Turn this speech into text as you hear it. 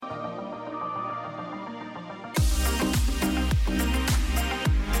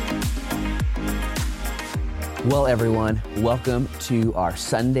Well, everyone, welcome to our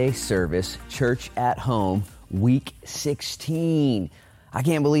Sunday service, Church at Home, week 16. I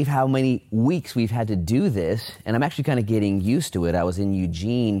can't believe how many weeks we've had to do this, and I'm actually kind of getting used to it. I was in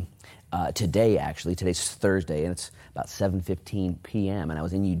Eugene today, actually. Today's Thursday, and it's about 7:15 p.m., and I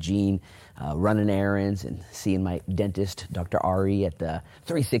was in Eugene running errands and seeing my dentist, Dr. Ari, at the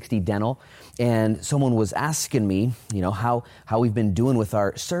 360 Dental, and someone was asking me, how we've been doing with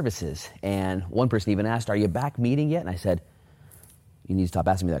our services, and one person even asked, "Are you back meeting yet?" And I said, "You need to stop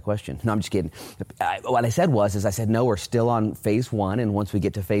asking me that question." No, I'm just kidding. What I said was, no, we're still on phase 1, and once we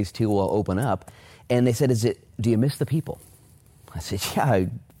get to phase 2, we'll open up. And they said, do you miss the people? I said, yeah, I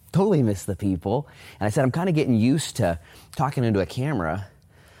totally miss the people. And I said, I'm kind of getting used to talking into a camera,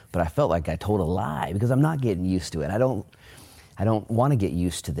 but I felt like I told a lie because I'm not getting used to it. I don't want to get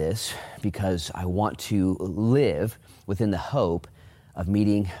used to this because I want to live within the hope of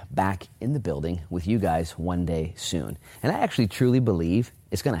meeting back in the building with you guys one day soon. And I actually truly believe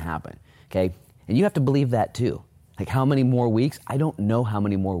it's going to happen, okay? And you have to believe that too. Like how many more weeks? I don't know how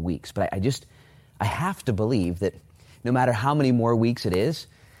many more weeks, but I have to believe that no matter how many more weeks it is,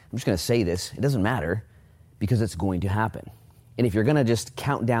 I'm just going to say this, it doesn't matter because it's going to happen. And if you're going to just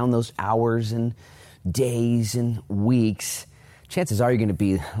count down those hours and days and weeks, chances are you're going to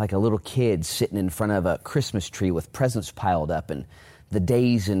be like a little kid sitting in front of a Christmas tree with presents piled up, and the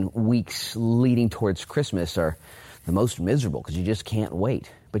days and weeks leading towards Christmas are the most miserable because you just can't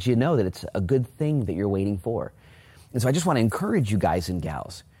wait. But you know that it's a good thing that you're waiting for. And so I just want to encourage you guys and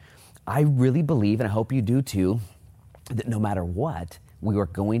gals. I really believe, and I hope you do too, that no matter what, we are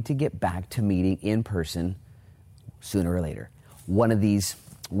going to get back to meeting in person sooner or later. One of these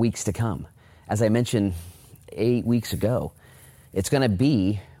weeks to come. As I mentioned 8 weeks ago, it's going to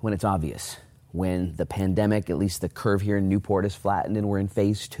be when it's obvious, when the pandemic, at least the curve here in Newport, is flattened and we're in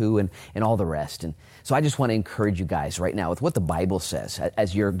phase 2 and all the rest. And so I just want to encourage you guys right now with what the Bible says.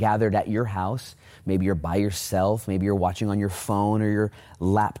 As you're gathered at your house, maybe you're by yourself, maybe you're watching on your phone or your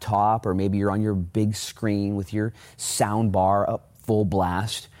laptop, or maybe you're on your big screen with your sound bar up full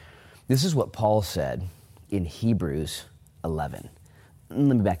blast. This is what Paul said in Hebrews 11.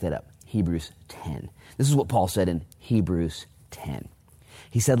 Let me back that up. Hebrews 10. This is what Paul said in Hebrews 10.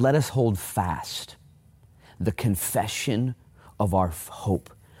 He said, "Let us hold fast the confession of our hope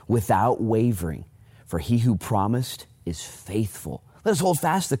without wavering, for he who promised is faithful." Let us hold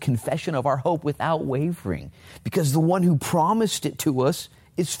fast the confession of our hope without wavering, because the one who promised it to us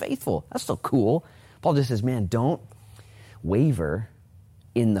is faithful. That's so cool. Paul just says, man, don't waver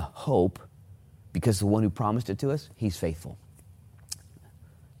in the hope, because the one who promised it to us, he's faithful.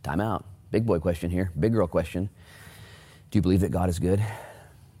 Time out. Big boy question here. Big girl question. Do you believe that God is good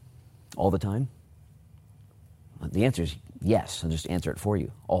all the time? The answer is yes. I'll just answer it for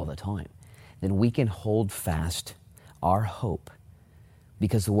you. All the time. Then we can hold fast our hope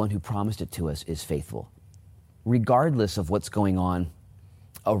because the one who promised it to us is faithful. Regardless of what's going on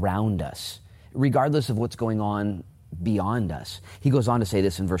around us, regardless of what's going on beyond us. He goes on to say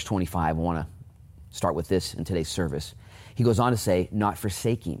this in verse 25. I want to start with this in today's service. He goes on to say, "Not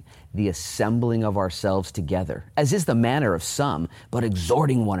forsaking the assembling of ourselves together, as is the manner of some, but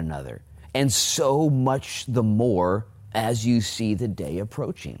exhorting one another, and so much the more as you see the day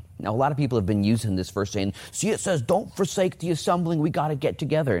approaching." Now, a lot of people have been using this verse saying, see, it says, don't forsake the assembling, we got to get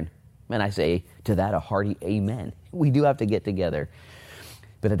together. And man, I say to that a hearty amen. We do have to get together.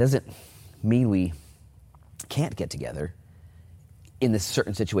 But it doesn't mean we can't get together in this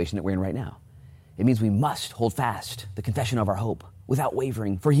certain situation that we're in right now. It means we must hold fast the confession of our hope without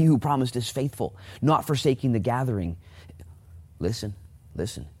wavering, for he who promised is faithful, not forsaking the gathering. Listen.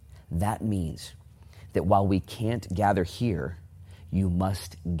 That means that while we can't gather here, you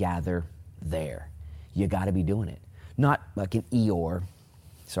must gather there. You got to be doing it. Not like an Eeyore,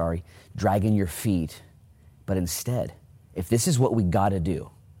 dragging your feet, but instead, if this is what we got to do,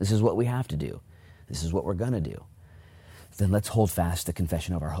 this is what we have to do, this is what we're going to do, then let's hold fast the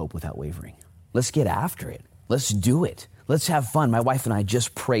confession of our hope without wavering. Let's get after it. Let's do it. Let's have fun. My wife and I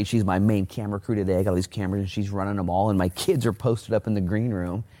just prayed. She's my main camera crew today. I got all these cameras and she's running them all, and my kids are posted up in the green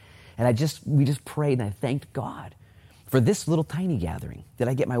room. And we just prayed, and I thanked God for this little tiny gathering that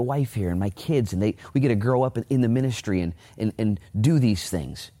I get my wife here and my kids, and we get to grow up in the ministry and do these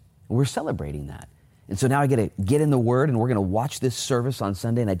things. And we're celebrating that. And so now I get to get in the Word, and we're going to watch this service on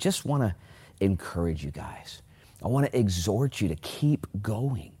Sunday, and I just want to encourage you guys. I want to exhort you to keep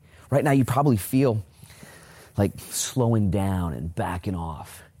going. Right now you probably feel like slowing down and backing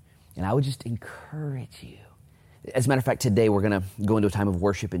off. And I would just encourage you. As a matter of fact, today we're going to go into a time of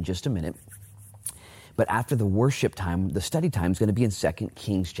worship in just a minute. But after the worship time, the study time is going to be in 2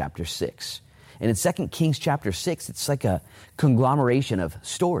 Kings chapter 6. And in 2 Kings chapter 6, it's like a conglomeration of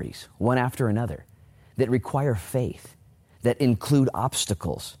stories, one after another, that require faith, that include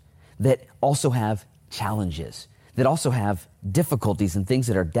obstacles, that also have challenges, that also have difficulties and things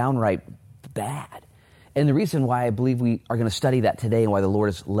that are downright bad. And the reason why I believe we are going to study that today and why the Lord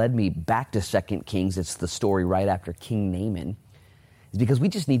has led me back to 2 Kings, it's the story right after King Naaman, is because we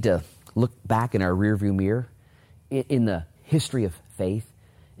just need to look back in our rearview mirror in the history of faith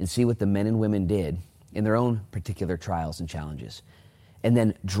and see what the men and women did in their own particular trials and challenges, and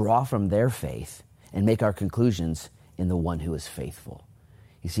then draw from their faith and make our conclusions in the one who is faithful.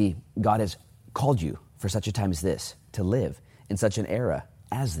 You see, God has called you for such a time as this to live in such an era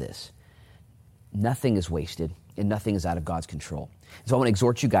as this. Nothing is wasted and nothing is out of God's control. So I want to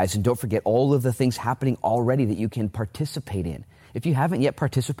exhort you guys, and don't forget all of the things happening already that you can participate in. If you haven't yet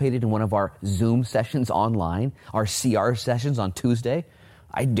participated in one of our Zoom sessions online, our CR sessions on Tuesday,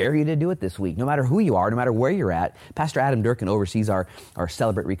 I dare you to do it this week. No matter who you are, no matter where you're at, Pastor Adam Durkin oversees our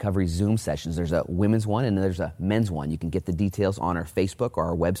Celebrate Recovery Zoom sessions. There's a women's one and there's a men's one. You can get the details on our Facebook or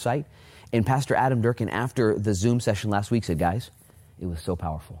our website. And Pastor Adam Durkin, after the Zoom session last week, said, guys, it was so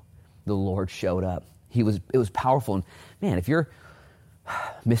powerful. The Lord showed up. It was powerful. And man, if you're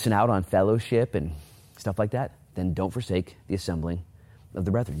missing out on fellowship and stuff like that, then don't forsake the assembling of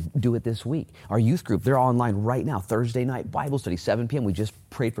the brethren. Do it this week. Our youth group, they're online right now. Thursday night Bible study, 7 p.m. We just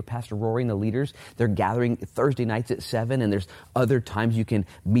prayed for Pastor Rory and the leaders. They're gathering Thursday nights at 7, and there's other times you can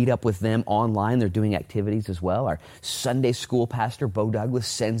meet up with them online. They're doing activities as well. Our Sunday school pastor, Bo Douglas,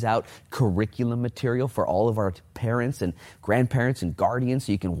 sends out curriculum material for all of our parents and grandparents and guardians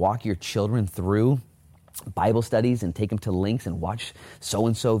so you can walk your children through Bible studies and take them to links and watch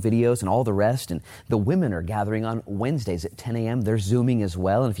so-and-so videos and all the rest. And the women are gathering on Wednesdays at 10 a.m. They're Zooming as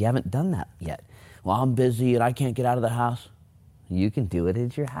well. And if you haven't done that yet, well, I'm busy and I can't get out of the house. You can do it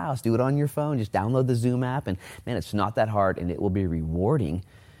at your house. Do it on your phone. Just download the Zoom app. And man, it's not that hard, and it will be rewarding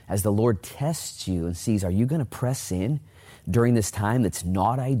as the Lord tests you and sees, are you going to press in during this time that's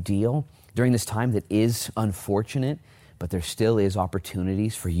not ideal, during this time that is unfortunate? But there still is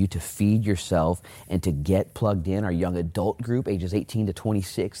opportunities for you to feed yourself and to get plugged in. Our young adult group, ages 18 to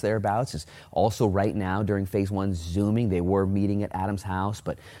 26 thereabouts, is also right now during phase 1 Zooming. They were meeting at Adam's house,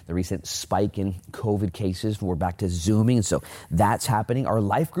 but the recent spike in COVID cases, we're back to Zooming. And so that's happening. Our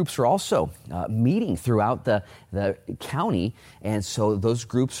life groups are also meeting throughout the county. And so those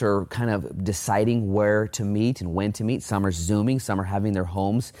groups are kind of deciding where to meet and when to meet. Some are Zooming, some are having their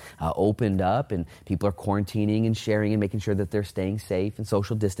homes opened up, and people are quarantining and sharing and making sure that they're staying safe and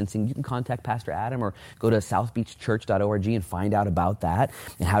social distancing. You can contact Pastor Adam or go to southbeachchurch.org and find out about that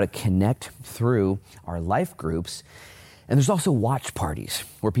and how to connect through our life groups. And there's also watch parties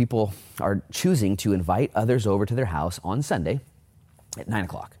where people are choosing to invite others over to their house on Sunday at 9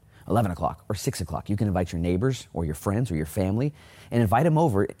 o'clock, 11 o'clock, or 6 o'clock. You can invite your neighbors or your friends or your family and invite them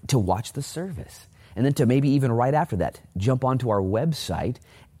over to watch the service. And then to maybe even right after that, jump onto our website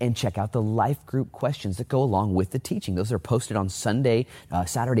and check out the life group questions that go along with the teaching. Those are posted on Sunday,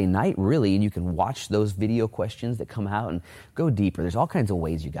 Saturday night, really, and you can watch those video questions that come out and go deeper. There's all kinds of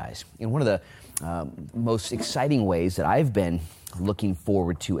ways, you guys. And one of the most exciting ways that I've been looking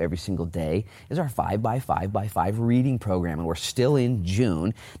forward to every single day is our 5x5x5 reading program. And we're still in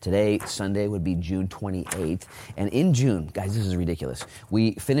June. Today, Sunday, would be June 28th. And in June, guys, this is ridiculous.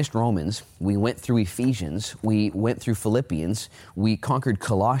 We finished Romans. We went through Ephesians. We went through Philippians. We conquered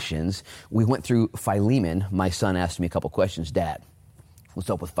Colossians. We went through Philemon. My son asked me a couple questions. Dad, what's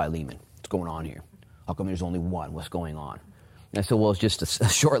up with Philemon? What's going on here? How come there's only one? What's going on? And I said, well, it's just a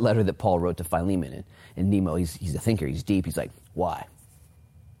short letter that Paul wrote to Philemon. And Nemo, he's a thinker. He's deep. He's like, why?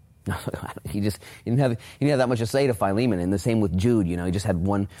 he didn't have that much to say to Philemon. And the same with Jude. You know, he just had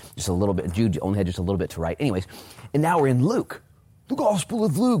just a little bit. Jude only had just a little bit to write. Anyways, and now we're in Luke, the Gospel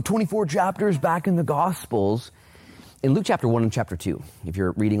of Luke, 24 chapters back in the Gospels. In Luke chapter 1 and chapter 2, if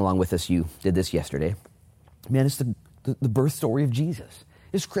you're reading along with us, you did this yesterday. Man, it's the birth story of Jesus.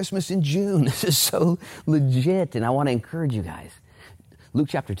 It's Christmas in June. This is so legit, and I want to encourage you guys. Luke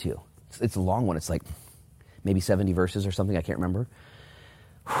chapter 2. It's a long one. It's like maybe 70 verses or something. I can't remember.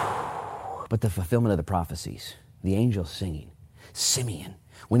 But the fulfillment of the prophecies, the angels singing. Simeon,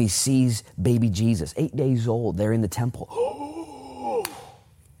 when he sees baby Jesus, 8 days old, there in the temple.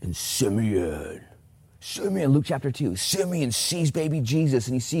 And Simeon, Luke chapter 2, Simeon sees baby Jesus,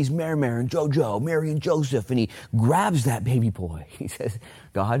 and he sees Mary and Jojo, Mary and Joseph, and he grabs that baby boy. He says,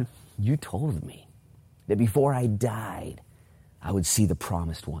 God, you told me that before I died, I would see the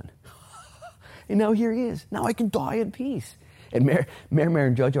promised one. And now here he is. Now I can die in peace. And Mary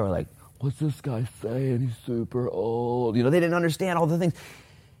and Jojo are like, what's this guy saying? He's super old. You know, they didn't understand all the things.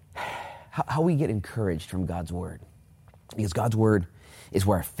 how we get encouraged from God's word. Because God's word is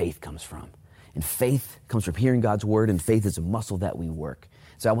where our faith comes from. And faith comes from hearing God's word, and faith is a muscle that we work.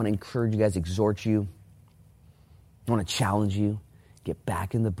 So I want to encourage you guys, exhort you. I want to challenge you. Get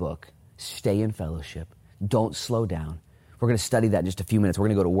back in the book. Stay in fellowship. Don't slow down. We're going to study that in just a few minutes. We're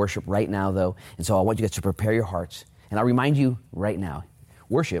going to go to worship right now, though. And so I want you guys to prepare your hearts. And I'll remind you right now,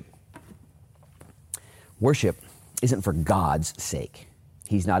 worship isn't for God's sake.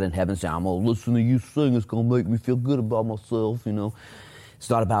 He's not in heaven saying, I'm going to listen to you sing. It's going to make me feel good about myself, It's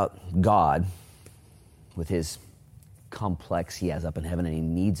not about God with his complex he has up in heaven and he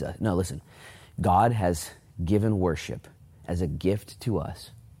needs us. No, listen. God has given worship as a gift to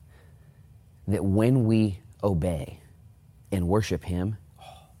us that when we obey and worship him,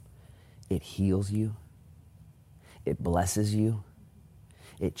 it heals you. It blesses you.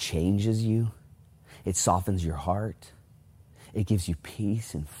 It changes you. It softens your heart. It gives you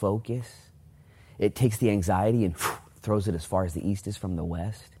peace and focus. It takes the anxiety and throws it as far as the east is from the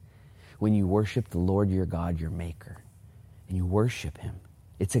west. When you worship the Lord your God, your maker, and you worship him,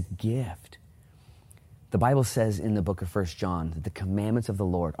 it's a gift. The Bible says in the book of 1 John that the commandments of the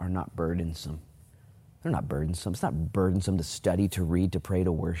Lord are not burdensome. They're not burdensome. It's not burdensome to study, to read, to pray,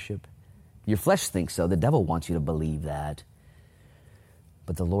 to worship. Your flesh thinks so. The devil wants you to believe that.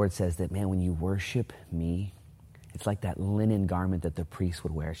 But the Lord says that, man, when you worship me, it's like that linen garment that the priest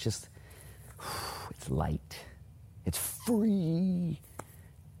would wear. It's just, it's light. It's free.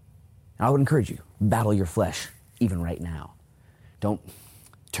 And I would encourage you, battle your flesh even right now. Don't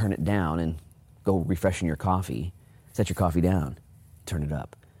turn it down and go refreshing your coffee. Set your coffee down. Turn it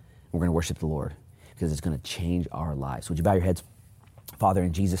up. We're going to worship the Lord because it's going to change our lives. Would you bow your heads? Father,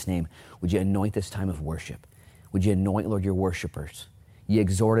 in Jesus' name, would you anoint this time of worship? Would you anoint, Lord, your worshipers? You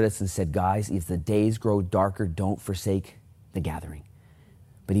exhorted us and said, guys, if the days grow darker, don't forsake the gathering.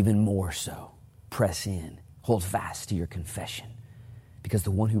 But even more so, press in, hold fast to your confession, because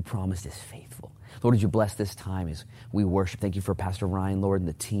the one who promised is faithful. Lord, would you bless this time as we worship? Thank you for Pastor Ryan, Lord, and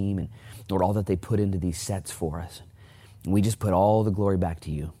the team, and Lord, all that they put into these sets for us. And we just put all the glory back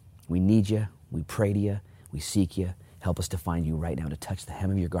to you. We need you. We pray to you. We seek you. Help us to find you right now, to touch the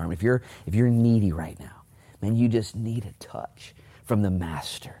hem of your garment. If you're needy right now, man, you just need a touch from the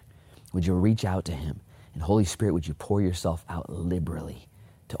Master. Would you reach out to him? And Holy Spirit, would you pour yourself out liberally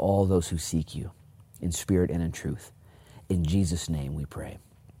to all those who seek you in spirit and in truth? In Jesus' name we pray.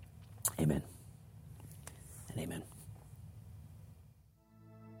 Amen and amen.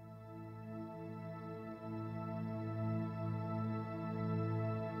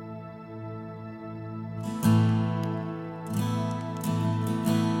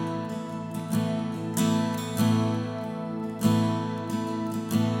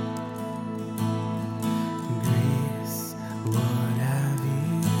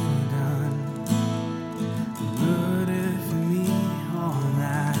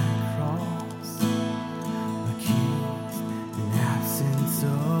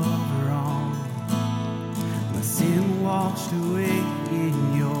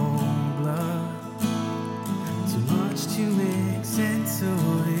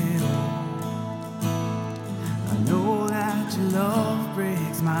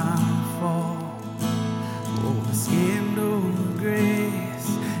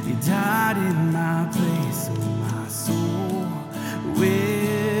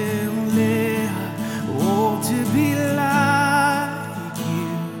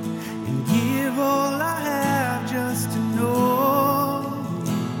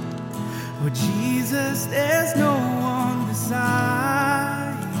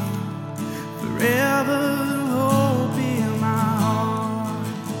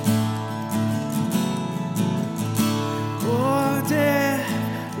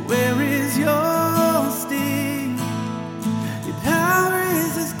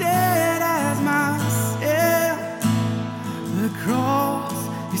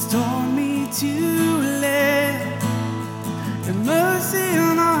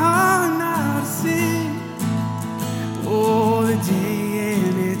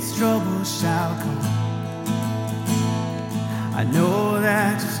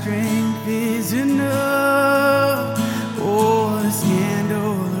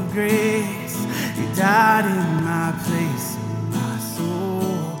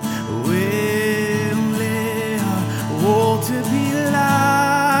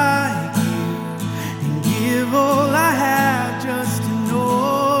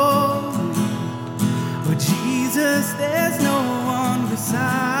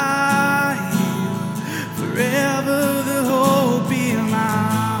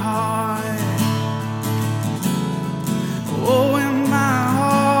 Oh, in my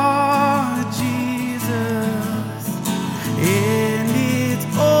heart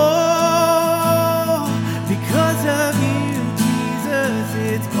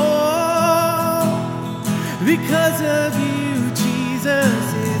it's all because of you, Jesus.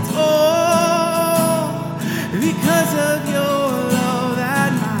 It's all because of your love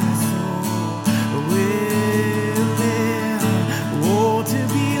that my soul will live. Oh, to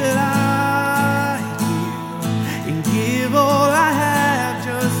be like you and give all I have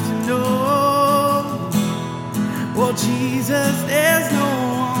just to know. Oh, Jesus, there's no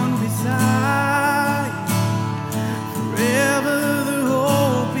one beside you. Forever the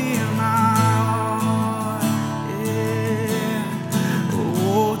hope in my heart. Yeah.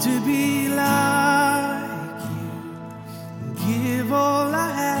 Oh, to be like you, give all I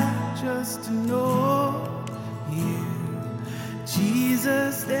have just to know you.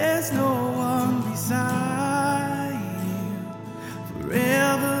 Jesus, there's no one beside you.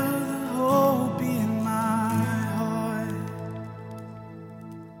 Forever the hope in my heart.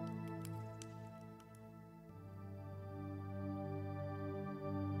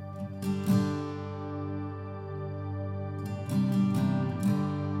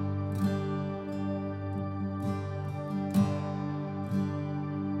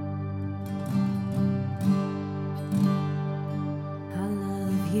 I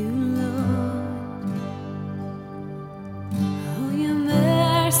love you, Lord. Oh, your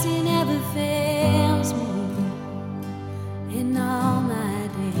mercy never fails me. In all my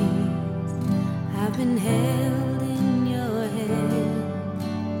days, I've been held in your hand.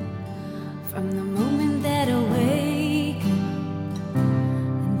 From the moment that I wake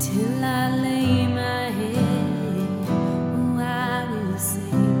until I lay my head, oh, I will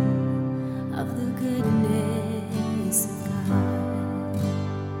sing of the goodness of God.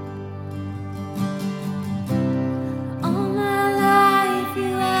 All my life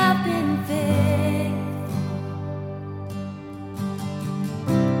you have been faithful.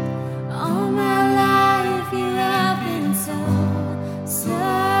 All my life you have been so,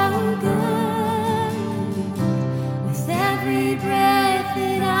 so good.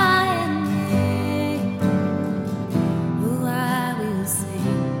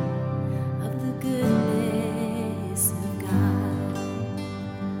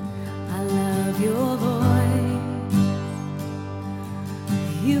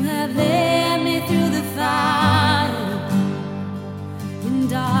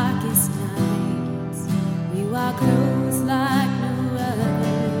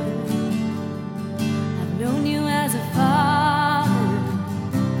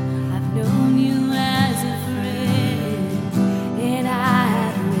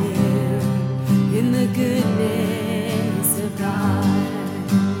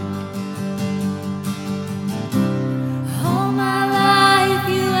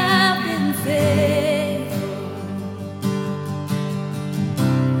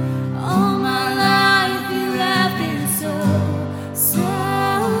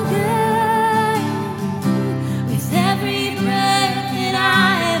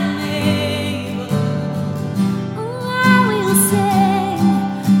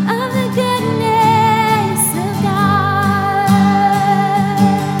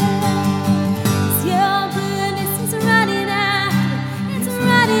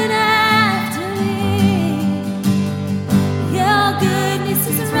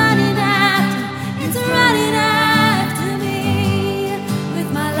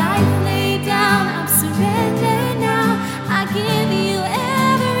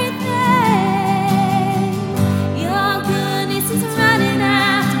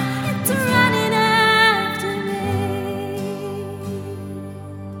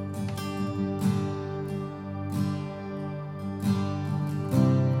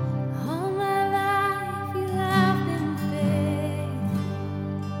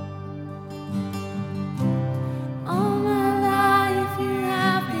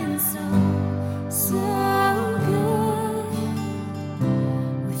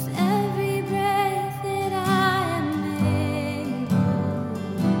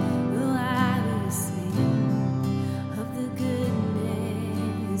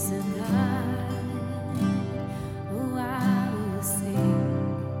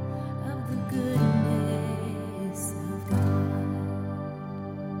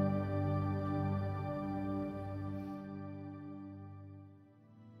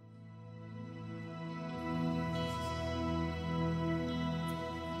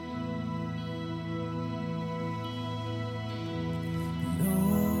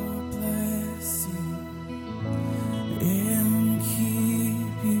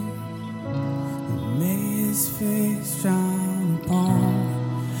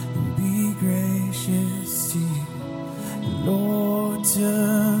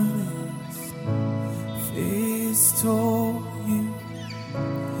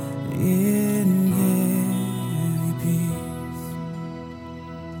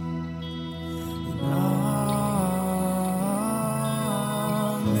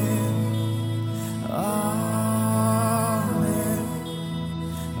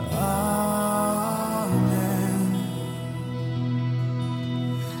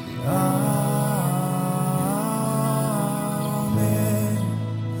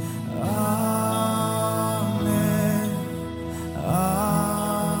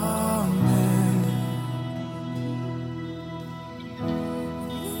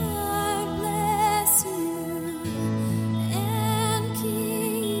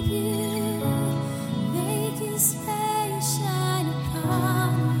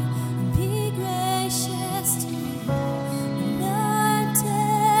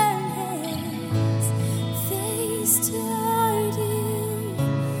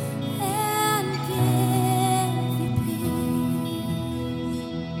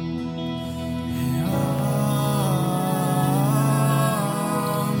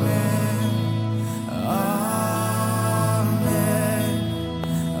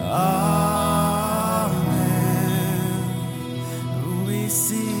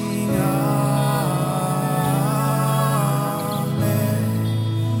 sing Amen,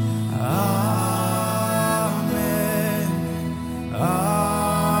 Amen, Amen.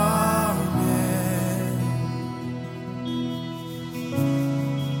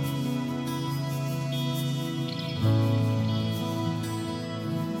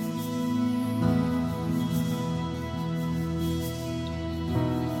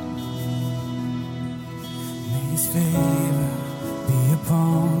 May His favor be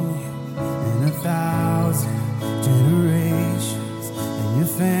upon you and 1,000 generations, and your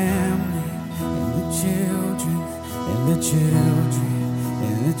family, and the children, and the children,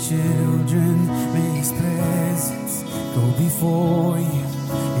 and the children. May His presence go before you,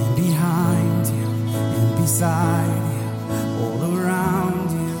 and behind you, and beside you, all around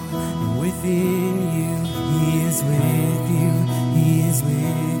you, and within you. He is with you, He is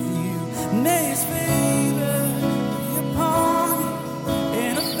with you. May His favor be upon you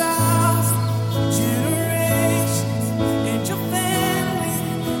in 1,000 generations, and your family,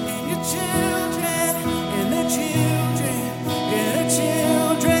 and your children, and their children, and their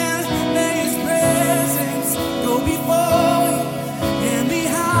children. May His presence go before you, and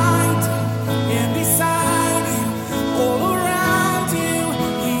behind you, and beside you, all around you.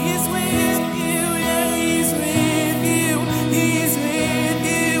 He is with you, yeah, He's with you, He is with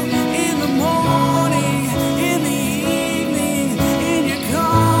you in the morning, in the evening, in your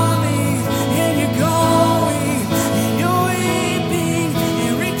coming, in your going, in your weeping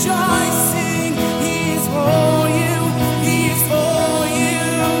and rejoicing. He is for you, He is for you,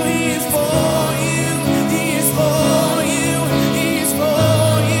 He is for you, He is for you, He is for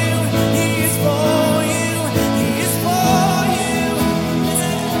you, He is for you, He is for you.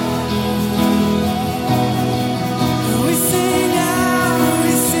 We sing out,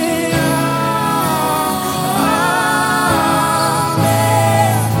 we sing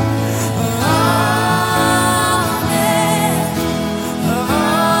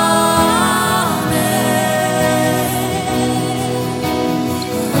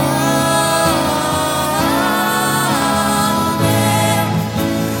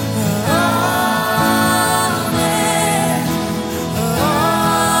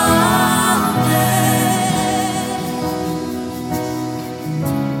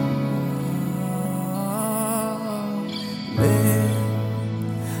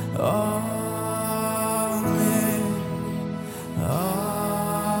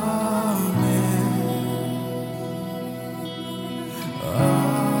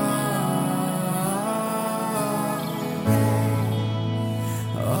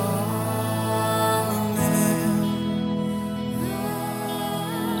Amen,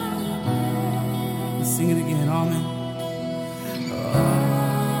 sing it again, amen.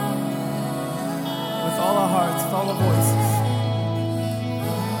 With all our hearts, with all our voices.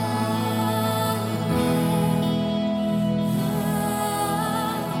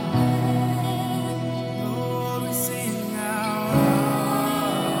 Lord, we sing out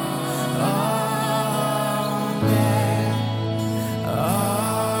Amen,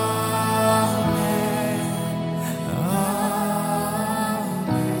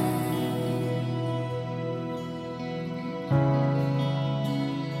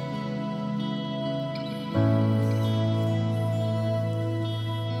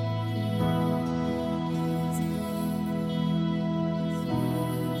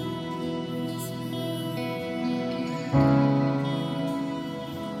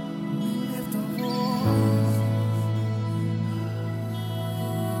 lift our voice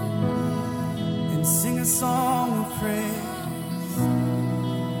and sing a song of praise.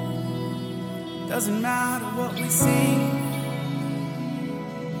 Doesn't matter what we sing,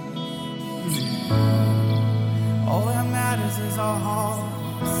 all that matters is our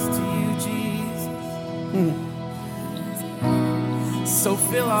hearts to you, Jesus. So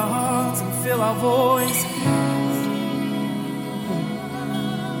fill our hearts and fill our voice.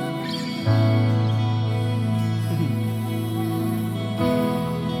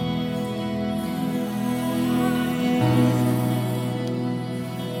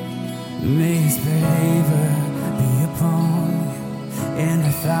 May His favor be upon you and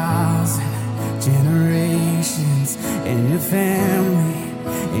 1,000 generations, and your family,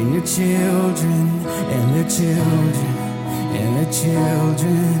 and your children, and their children, and their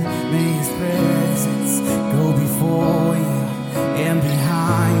children. May His presence go before you, and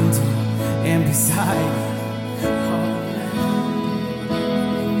behind you, and beside you.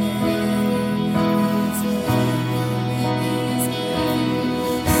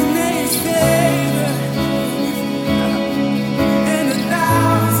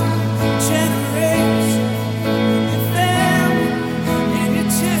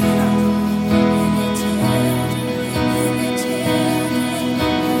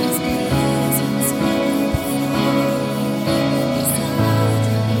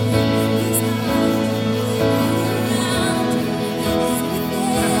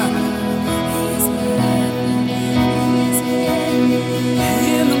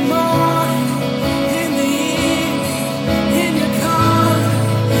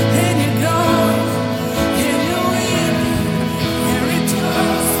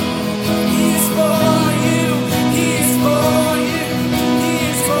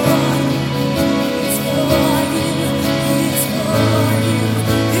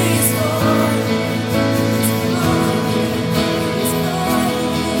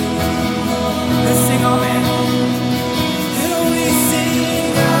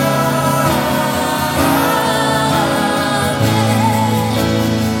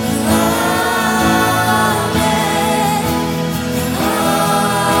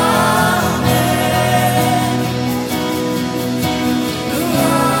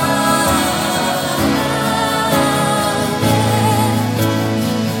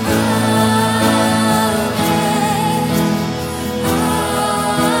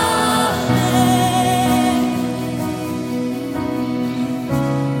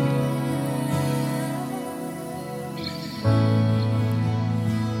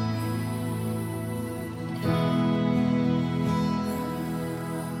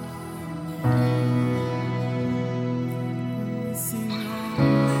 We sing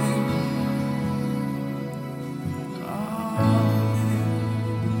amen.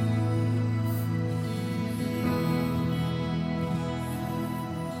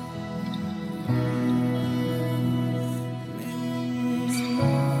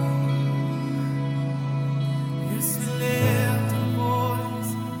 Yes, we lift our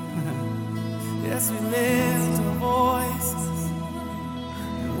voice. Yes, we lift our voices.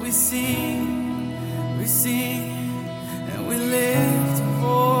 And we sing, and we lift our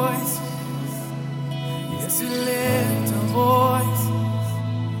voices. Yes, we lift our voices.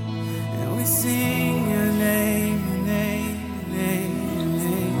 And we sing your name, your name, your name, your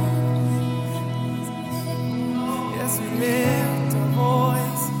name. Yes, we lift our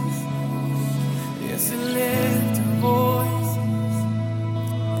voices. Yes, we lift our voices.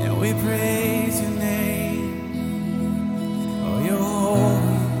 And we praise your name. Oh, your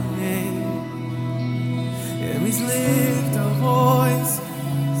holy name. Yeah, we lift our voices.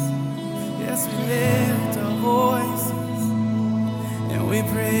 Yes, we lift our voices. And we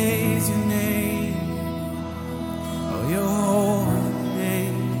praise your name. Oh, your holy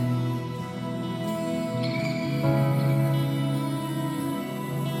name.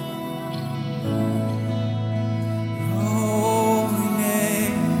 Holy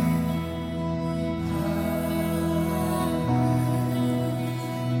name.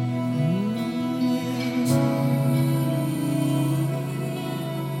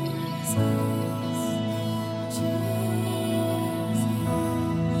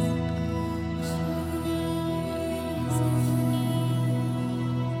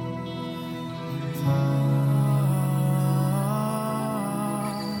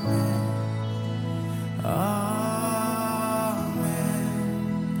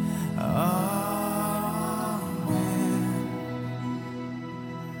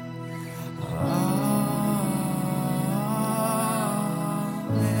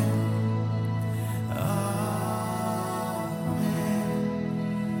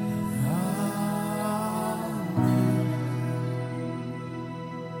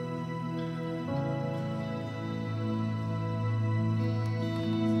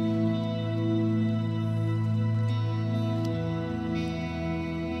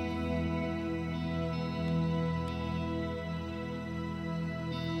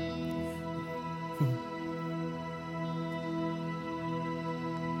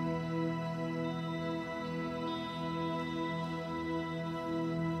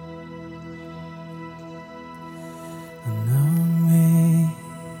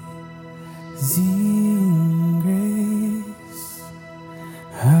 Amazing grace,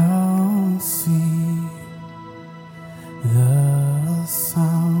 how sweet the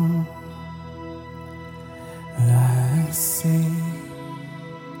sound that saved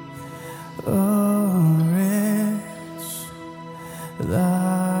a wretch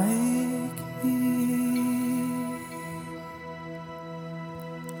like me.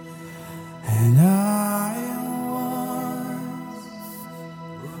 And I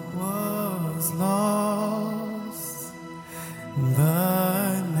was lost,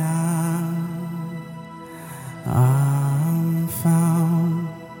 but now I'm found.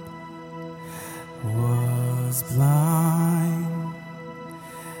 Was blind,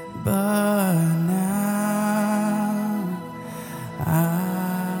 but now I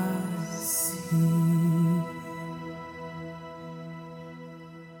see.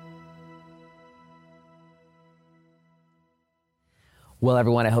 Well,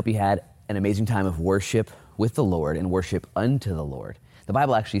 everyone, I hope you had an amazing time of worship with the Lord and worship unto the Lord. The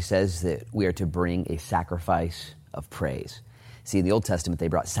Bible actually says that we are to bring a sacrifice of praise. See, in the Old Testament, they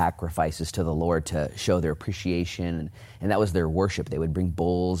brought sacrifices to the Lord to show their appreciation, and that was their worship. They would bring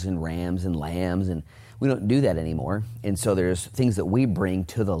bulls and rams and lambs, and we don't do that anymore. And so there's things that we bring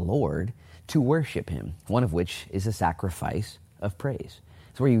to the Lord to worship Him, one of which is a sacrifice of praise.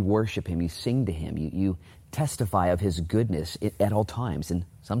 It's where you worship Him, you sing to Him, you testify of His goodness at all times, and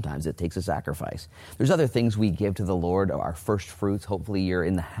sometimes it takes a sacrifice. There's other things we give to the Lord, our first fruits. Hopefully you're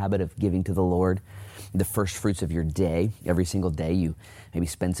in the habit of giving to the Lord the first fruits of your day. Every single day you maybe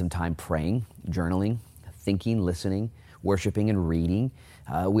spend some time praying, journaling, thinking, listening, worshiping, and reading.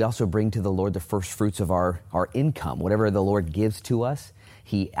 We also bring to the Lord the first fruits of our income. Whatever the Lord gives to us,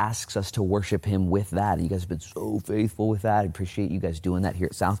 He asks us to worship Him with that. You guys have been so faithful with that. I appreciate you guys doing that here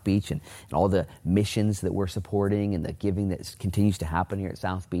at South Beach and all the missions that we're supporting and the giving that continues to happen here at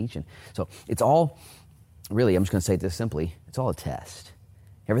South Beach. And so it's all, really, I'm just going to say this simply, it's all a test.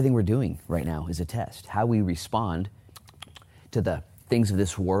 Everything we're doing right now is a test. How we respond to the things of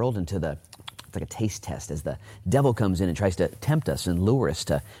this world and to the It's like a taste test as the devil comes in and tries to tempt us and lure us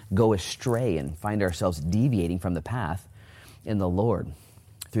to go astray and find ourselves deviating from the path in the Lord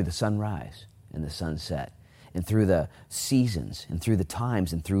through the sunrise and the sunset and through the seasons and through the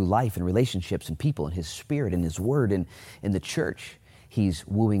times and through life and relationships and people and His Spirit and His Word and in the church. He's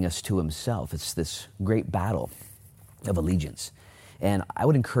wooing us to Himself. It's this great battle of allegiance. And I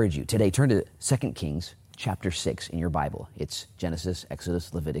would encourage you today, turn to 2 Kings chapter 6 in your Bible. It's Genesis,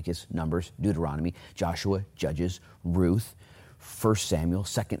 Exodus, Leviticus, Numbers, Deuteronomy, Joshua, Judges, Ruth, 1 Samuel,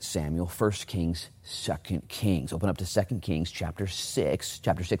 2 Samuel, 1 Kings, 2 Kings. Open up to 2 Kings chapter 6.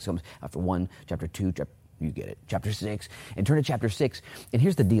 Chapter 6 comes after 1, chapter 2, you get it, chapter 6. And turn to chapter 6. And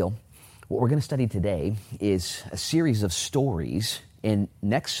here's the deal. What we're going to study today is a series of stories. And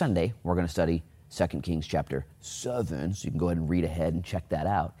next Sunday, we're going to study 2 Kings chapter 7. So you can go ahead and read ahead and check that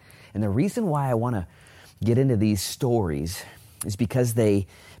out. And the reason why I want to get into these stories is because they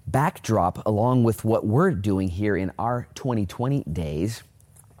backdrop along with what we're doing here in our 2020 days,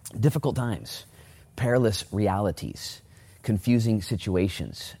 difficult times, perilous realities, confusing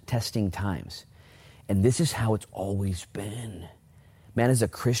situations, testing times. And this is how it's always been. Man, as a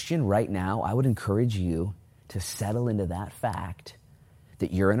Christian right now, I would encourage you to settle into that fact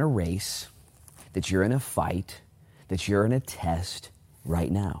that you're in a race, that you're in a fight, that you're in a test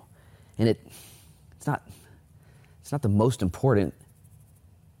right now. And it's not the most important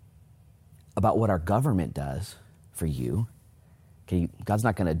about what our government does for you. Okay, God's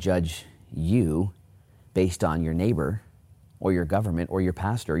not going to judge you based on your neighbor or your government or your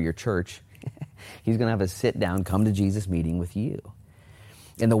pastor or your church. He's going to have a sit down, come to Jesus meeting with you.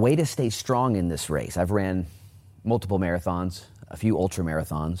 And the way to stay strong in this race, I've ran multiple marathons, a few ultra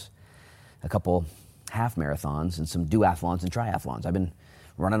marathons, a couple half marathons, and some duathlons and triathlons. I've been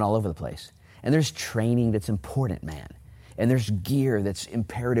running all over the place. And there's training that's important, man. And there's gear that's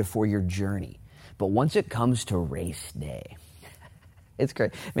imperative for your journey. But once it comes to race day, it's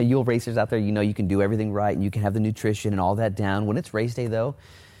great. I mean, you racers out there, you know you can do everything right and you can have the nutrition and all that down. When it's race day, though,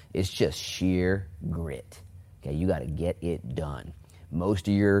 it's just sheer grit. Okay, you got to get it done. Most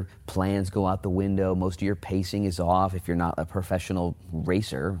of your plans go out the window. Most of your pacing is off if you're not a professional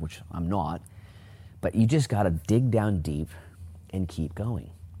racer, which I'm not. But you just got to dig down deep and keep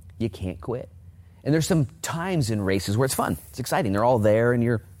going. You can't quit. And there's some times in races where it's fun. It's exciting. They're all there and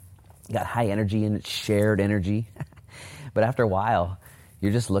you got high energy and it's shared energy. But after a while,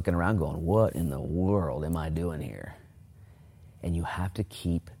 you're just looking around going, what in the world am I doing here? And you have to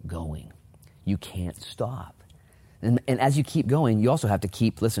keep going. You can't stop. And as you keep going, you also have to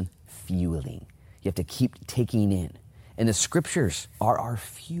keep, fueling. You have to keep taking in. And the scriptures are our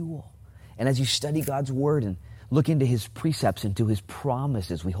fuel. And as you study God's word and look into His precepts, into His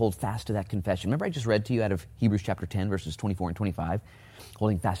promises, we hold fast to that confession. Remember I just read to you out of Hebrews chapter 10, verses 24 and 25,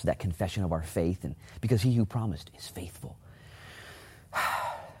 holding fast to that confession of our faith, and because He who promised is faithful.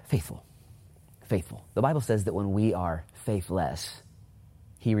 Faithful. Faithful. The Bible says that when we are faithless,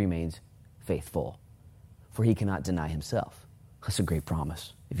 He remains faithful, for He cannot deny Himself. That's a great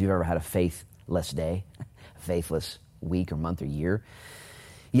promise. If you've ever had a faithless day, a faithless week or month or year,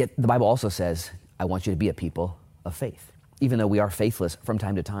 yet the Bible also says, I want you to be a people of faith. Even though we are faithless from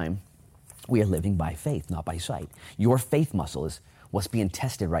time to time, we are living by faith, not by sight. Your faith muscle is what's being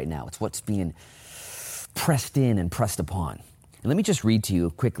tested right now. It's what's being pressed in and pressed upon. And let me just read to you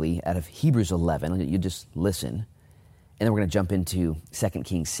quickly out of Hebrews 11. You just listen. And then we're going to jump into 2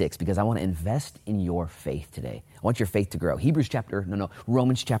 Kings 6 because I want to invest in your faith today. I want your faith to grow.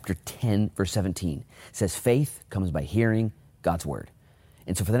 Romans chapter 10, verse 17 says, faith comes by hearing God's word.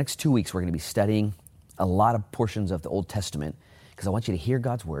 And so for the next 2 weeks, we're going to be studying a lot of portions of the Old Testament because I want you to hear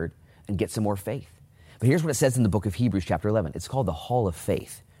God's word and get some more faith. But here's what it says in the book of Hebrews chapter 11. It's called the Hall of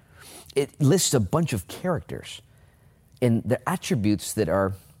Faith. It lists a bunch of characters and the attributes that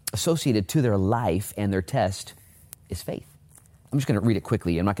are associated to their life and their test is faith. I'm just going to read it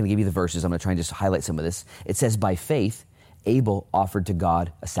quickly. I'm not going to give you the verses. I'm going to try and just highlight some of this. It says, by faith, Abel offered to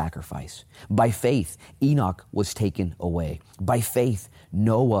God a sacrifice. By faith, Enoch was taken away. By faith,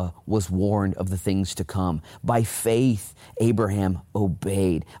 Noah was warned of the things to come. By faith, Abraham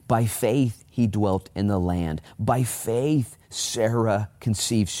obeyed. By faith, he dwelt in the land. By faith, Sarah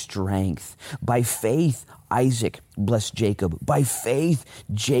conceived strength. By faith, Isaac blessed Jacob. By faith,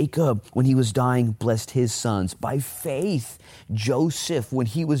 Jacob, when he was dying, blessed his sons. By faith, Joseph, when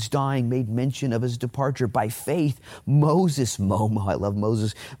he was dying, made mention of his departure. By faith, Moses, I love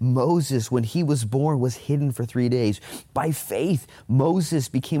Moses. Moses, when he was born, was hidden for 3 days. By faith, Moses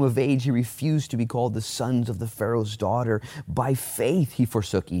became of age. He refused to be called the sons of the Pharaoh's daughter. By faith, he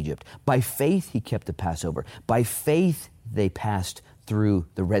forsook Egypt. By faith, he kept the Passover. By faith, they passed through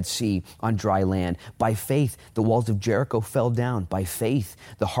the Red Sea on dry land. By faith, the walls of Jericho fell down. By faith,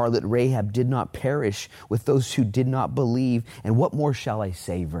 the harlot Rahab did not perish with those who did not believe. And what more shall I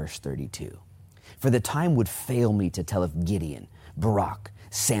say? Verse 32. For the time would fail me to tell of Gideon, Barak,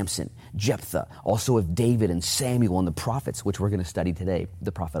 Samson, Jephthah, also of David and Samuel and the prophets, which we're going to study today,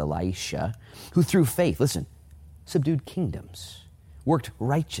 the prophet Elisha, who through faith, listen, subdued kingdoms, worked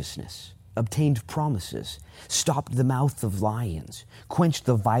righteousness, obtained promises, stopped the mouth of lions, quenched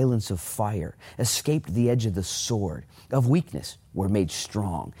the violence of fire, escaped the edge of the sword, of weakness were made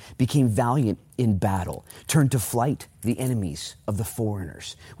strong, became valiant in battle, turned to flight the enemies of the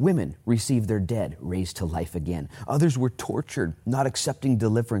foreigners. Women received their dead raised to life again. Others were tortured, not accepting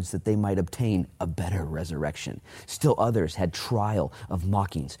deliverance that they might obtain a better resurrection. Still others had trial of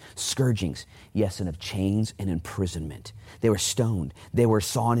mockings, scourgings, yes, and of chains and imprisonment. They were stoned. They were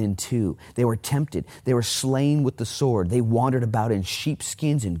sawn in two. They were tempted. They were slain with the sword. They wandered about in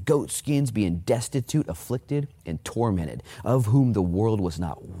sheepskins and goatskins, being destitute, afflicted, and tormented, of whom the world was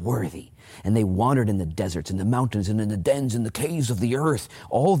not worthy. And they wandered in the deserts, in the mountains, and in the dens, and the caves of the earth.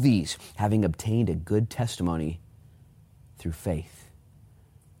 All these, having obtained a good testimony through faith,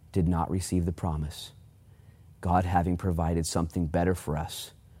 did not receive the promise, God having provided something better for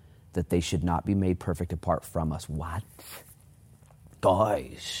us, that they should not be made perfect apart from us. What?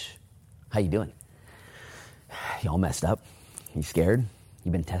 Guys, how you doing? Y'all messed up? You scared?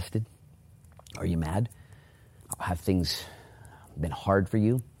 You been tested? Are you mad? Have things been hard for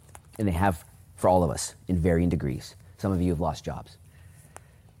you? And they have for all of us in varying degrees. Some of you have lost jobs.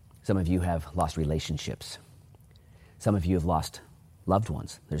 Some of you have lost relationships. Some of you have lost loved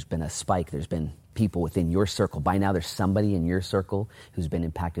ones. There's been a spike. There's been people within your circle. By now, there's somebody in your circle who's been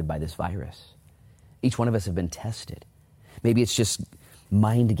impacted by this virus. Each one of us have been tested. Maybe it's just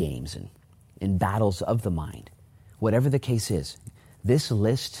mind games and battles of the mind. Whatever the case is, this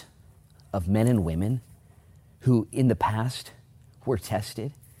list of men and women who in the past were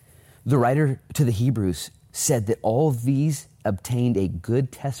tested, the writer to the Hebrews said that all these obtained a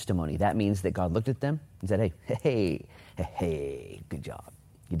good testimony. That means that God looked at them and said, hey, good job.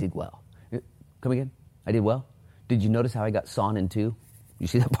 You did well. Come again? I did well? Did you notice how I got sawn in two? You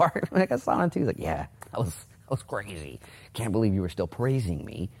see that part? When I got sawn in two, he's like, yeah, that was crazy. Can't believe you were still praising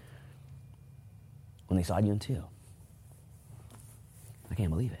me when they sawed you in two. I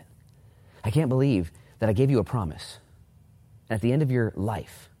can't believe it. I can't believe that I gave you a promise. And at the end of your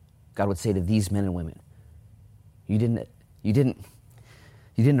life, God would say to these men and women, you didn't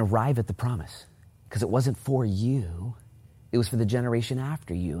arrive at the promise because it wasn't for you. It was for the generation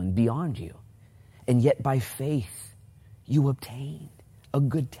after you and beyond you. And yet by faith, you obtained a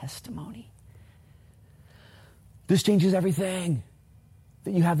good testimony. This changes everything.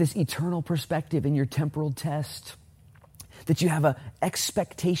 That you have this eternal perspective in your temporal test. That you have an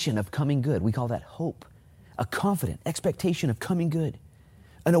expectation of coming good. We call that hope. A confident expectation of coming good.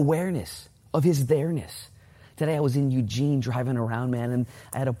 An awareness of his there-ness. Today I was in Eugene driving around, man, and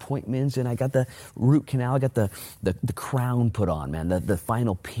I had appointments, and I got the root canal, I got the crown put on, man, the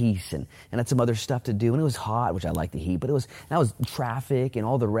final piece, and had some other stuff to do, and it was hot, which I like the heat, but that was traffic and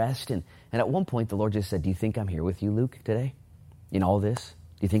all the rest, and at one point the Lord just said, do you think I'm here with you, Luke, today, in all this?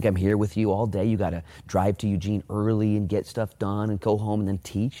 Do you think I'm here with you all day? You got to drive to Eugene early and get stuff done and go home and then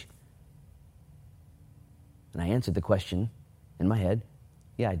teach? And I answered the question in my head,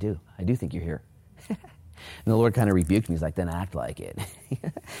 yeah, I do. I do think you're here. And the Lord kind of rebuked me. He's like, then act like it.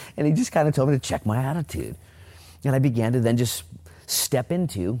 And he just kind of told me to check my attitude. And I began to then just step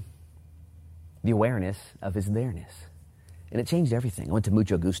into the awareness of his there-ness. And it changed everything. I went to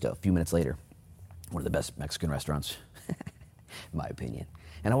Mucho Gusto a few minutes later, one of the best Mexican restaurants, in my opinion.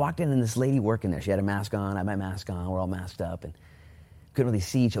 And I walked in, and this lady working there, she had a mask on, I had my mask on, we're all masked up, and couldn't really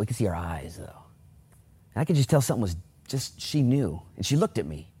see each other. We could see her eyes, though. And I could just tell something was just, she knew. And she looked at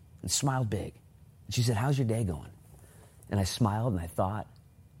me and smiled big. She said, how's your day going? And I smiled and I thought,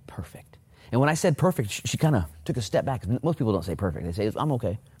 perfect. And when I said perfect, she kind of took a step back. Most people don't say perfect. They say, I'm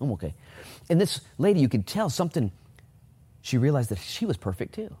okay. And this lady, you could tell something, she realized that she was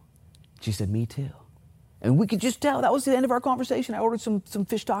perfect too. She said, me too. And we could just tell. That was the end of our conversation. I ordered some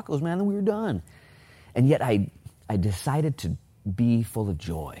fish tacos, man, and we were done. And yet I decided to be full of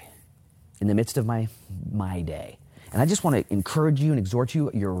joy in the midst of my day. And I just want to encourage you and exhort you.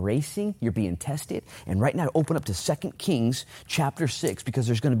 You're racing. You're being tested. And right now, open up to 2 Kings chapter 6, because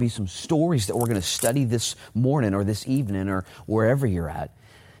there's going to be some stories that we're going to study this morning or this evening or wherever you're at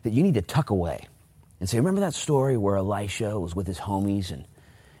that you need to tuck away and say, remember that story where Elisha was with his homies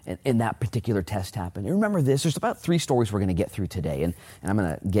and that particular test happened? And remember this. There's about 3 stories we're going to get through today. And I'm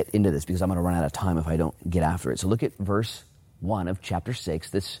going to get into this because I'm going to run out of time if I don't get after it. So look at verse 1 of chapter 6.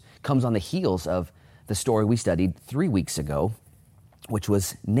 This comes on the heels of the story we studied 3 weeks ago, which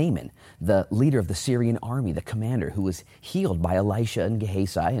was Naaman, the leader of the Syrian army, the commander who was healed by Elisha and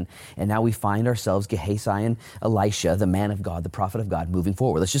Gehazi. And now we find ourselves, Gehazi and Elisha, the man of God, the prophet of God, moving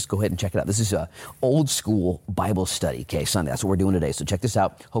forward. Let's just go ahead and check it out. This is a old school Bible study, okay, Sunday. That's what we're doing today. So check this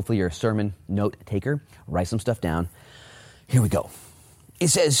out. Hopefully you're a sermon note taker. Write some stuff down. Here we go. It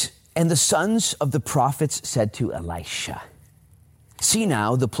says, and the sons of the prophets said to Elisha, see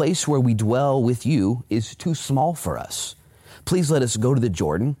now, the place where we dwell with you is too small for us. Please let us go to the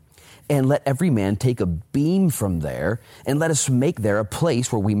Jordan, and let every man take a beam from there, and let us make there a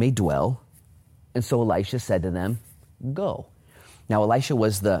place where we may dwell. And so Elisha said to them, go. Now Elisha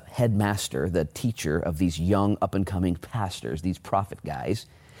was the headmaster, the teacher of these young up-and-coming pastors, these prophet guys,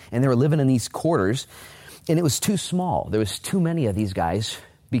 and they were living in these quarters, and it was too small. There was too many of these guys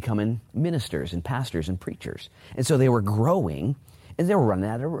becoming ministers and pastors and preachers. And so they were growing, and they were running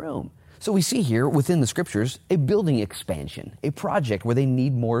out of room. So we see here within the scriptures a building expansion, a project where they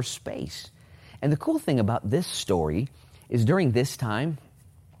need more space. And the cool thing about this story is during this time,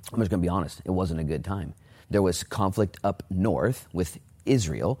 I'm just going to be honest, it wasn't a good time. There was conflict up north with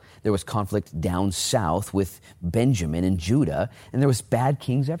Israel. There was conflict down south with Benjamin and Judah. And there was bad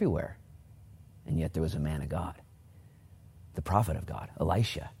kings everywhere. And yet there was a man of God, the prophet of God,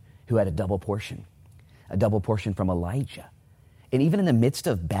 Elisha, who had a double portion from Elijah. And even in the midst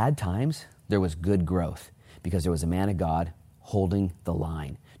of bad times, there was good growth because there was a man of God holding the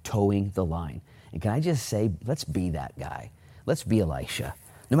line, towing the line. And can I just say, let's be that guy. Let's be Elisha.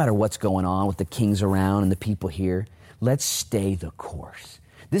 No matter what's going on with the kings around and the people here, let's stay the course.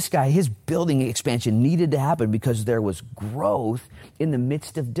 This guy, his building expansion needed to happen because there was growth in the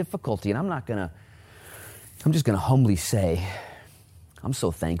midst of difficulty. And I'm just going to humbly say, I'm so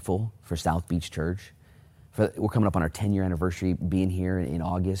thankful for South Beach Church. We're coming up on our 10-year anniversary being here in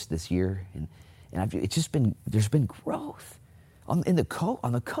August this year. And there's been growth on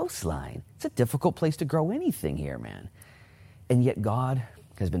the coastline. It's a difficult place to grow anything here, man. And yet God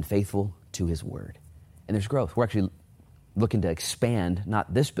has been faithful to his word. And there's growth. We're actually looking to expand,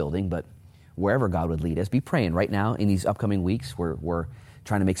 not this building, but wherever God would lead us. Be praying right now in these upcoming weeks. We're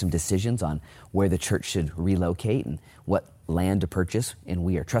trying to make some decisions on where the church should relocate and what land to purchase. And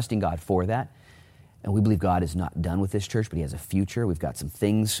we are trusting God for that. And we believe God is not done with this church, but he has a future. We've got some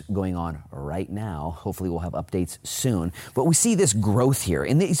things going on right now. Hopefully we'll have updates soon. But we see this growth here.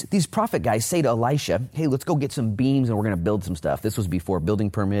 And these prophet guys say to Elisha, hey, let's go get some beams and we're going to build some stuff. This was before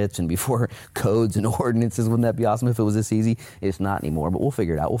building permits and before codes and ordinances. Wouldn't that be awesome if it was this easy? It's not anymore, but we'll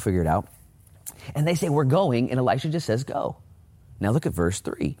figure it out. And they say, we're going. And Elisha just says, go. Now look at verse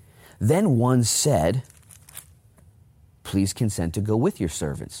 3. Then one said, please consent to go with your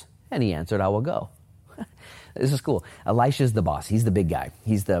servants. And he answered, I will go. This is cool. Elisha's the boss. He's the big guy.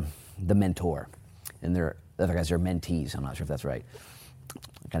 He's the mentor. And the other guys are mentees. I'm not sure if that's right.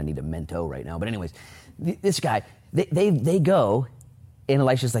 I kind of need a mento right now. But anyways, this guy, they go, and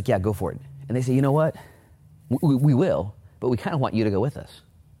Elisha's like, yeah, go for it. And they say, you know what? We will, but we kind of want you to go with us.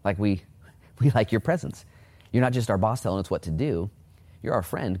 Like we like your presence. You're not just our boss telling us what to do. You're our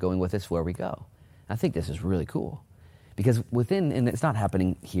friend going with us where we go. I think this is really cool. Because and it's not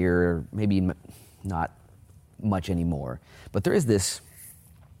happening here, maybe not much anymore, but there is this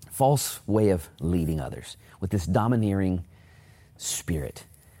false way of leading others with this domineering spirit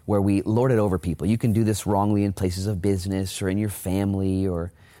where we lord it over people. You can do this wrongly in places of business or in your family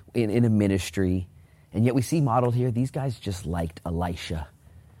or in a ministry. And yet we see modeled here, these guys just liked Elisha.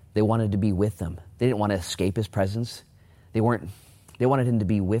 They wanted to be with them. They didn't want to escape his presence. They wanted him to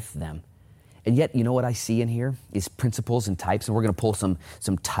be with them. And yet, you know what I see in here is principles and types, and we're going to pull some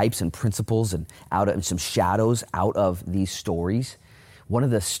types and principles and some shadows out of these stories. One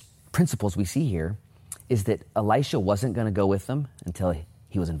of the principles we see here is that Elisha wasn't going to go with them until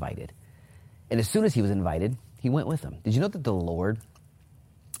he was invited. And as soon as he was invited, he went with them. Did you know that the Lord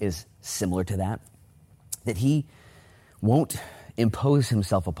is similar to that? That he won't impose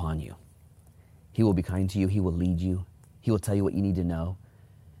himself upon you. He will be kind to you. He will lead you. He will tell you what you need to know.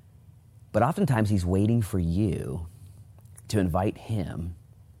 But oftentimes he's waiting for you to invite him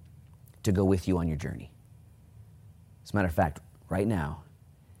to go with you on your journey. As a matter of fact, right now,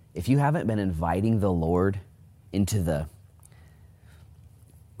 if you haven't been inviting the Lord into the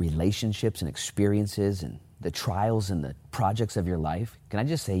relationships and experiences and the trials and the projects of your life, can I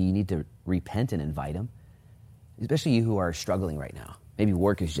just say you need to repent and invite him? Especially you who are struggling right now. Maybe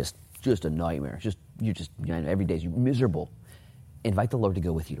work is just a nightmare. Every day you're miserable. Invite the Lord to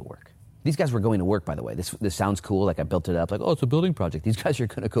go with you to work. These guys were going to work, by the way. This sounds cool, like I built it up, like, oh, it's a building project. These guys are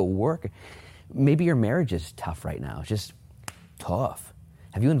going to go work. Maybe your marriage is tough right now. Just tough.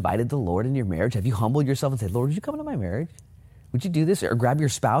 Have you invited the Lord into your marriage? Have you humbled yourself and said, Lord, would you come into my marriage? Would you do this? Or grab your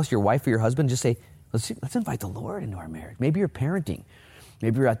spouse, your wife, or your husband, just say, let's invite the Lord into our marriage. Maybe you're parenting.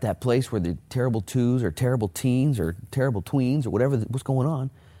 Maybe you're at that place where the terrible twos or terrible teens or terrible tweens or what's going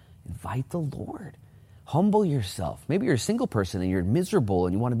on. Invite the Lord. Humble yourself. Maybe you're a single person and you're miserable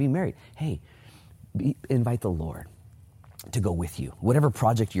and you want to be married. Hey, invite the Lord to go with you. Whatever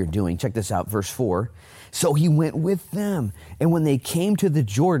project you're doing, check this out, verse 4. So he went with them, and when they came to the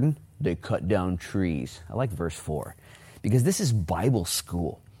Jordan, they cut down trees. I like verse 4 because this is Bible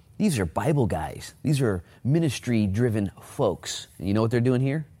school. These are Bible guys. These are ministry-driven folks. And you know what they're doing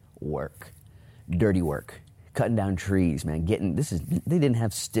here? Work. Dirty work. Cutting down trees, man. They didn't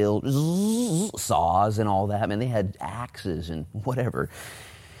have saws and all that, man. They had axes and whatever.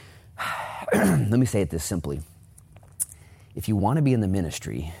 Let me say it this simply. If you want to be in the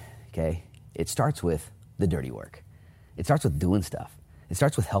ministry, okay, it starts with the dirty work. It starts with doing stuff. It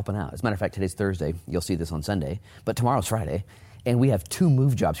starts with helping out. As a matter of fact, today's Thursday. You'll see this on Sunday. But tomorrow's Friday. And we have 2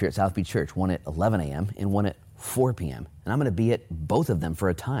 move jobs here at South Beach Church, one at 11 a.m. and one at 4 p.m. And I'm going to be at both of them for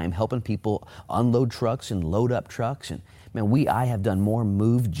a time, helping people unload trucks and load up trucks. And man, I have done more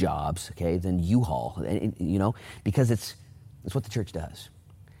move jobs, okay, than U-Haul, because it's what the church does.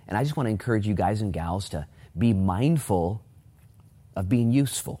 And I just want to encourage you guys and gals to be mindful of being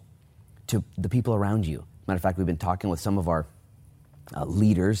useful to the people around you. Matter of fact, we've been talking with some of our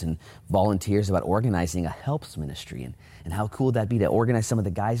leaders and volunteers about organizing a helps ministry and how cool would that be to organize some of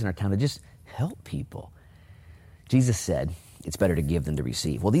the guys in our town to just help people. Jesus said, it's better to give than to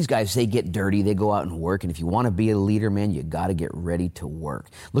receive. Well, these guys, they get dirty, they go out and work, and if you want to be a leader, man, you got to get ready to work.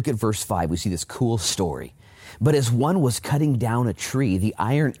 Look at verse 5. We see this cool story. But as one was cutting down a tree, the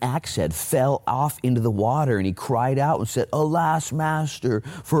iron axe head fell off into the water, and he cried out and said, Alas, master,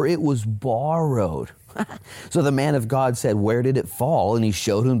 for it was borrowed. So the man of God said, Where did it fall? And he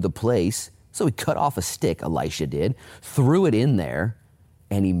showed him the place. So he cut off a stick, Elisha did, threw it in there,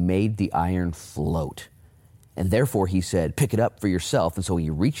 and he made the iron float. And therefore he said, Pick it up for yourself. And so he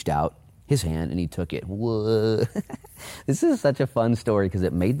reached out his hand and he took it. Whoa. This is such a fun story because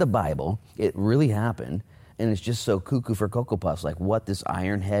it made the Bible. It really happened. And it's just so cuckoo for Cocoa Puffs, like what this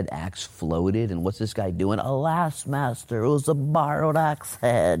iron head axe floated and what's this guy doing? Alas, master, it was a borrowed axe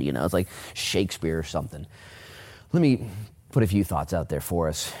head. It's like Shakespeare or something. Let me put a few thoughts out there for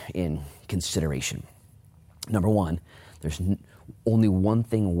us in consideration. Number one, there's only one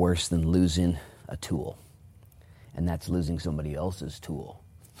thing worse than losing a tool, and that's losing somebody else's tool.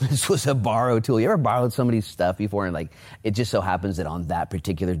 This was a borrowed tool. You ever borrowed somebody's stuff before and it just so happens that on that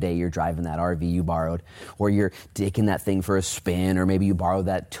particular day you're driving that RV you borrowed, or you're taking that thing for a spin, or maybe you borrowed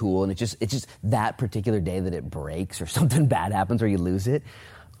that tool and it's just that particular day that it breaks or something bad happens or you lose it.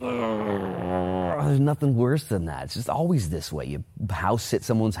 There's nothing worse than that. It's just always this way. You house sit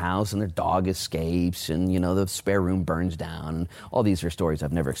someone's house and their dog escapes and, the spare room burns down. And all these are stories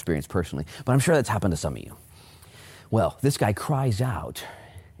I've never experienced personally, but I'm sure that's happened to some of you. Well, this guy cries out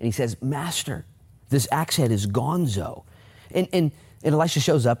and he says, Master, this axe head is gonzo. And Elisha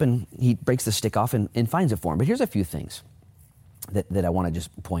shows up and he breaks the stick off and finds it for him. But here's a few things that I want to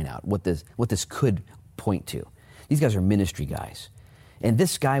just point out, what this could point to. These guys are ministry guys. And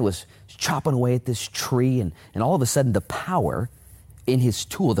this guy was chopping away at this tree, and all of a sudden the power in his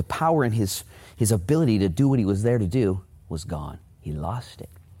tool, the power in his ability to do what he was there to do was gone. He lost it.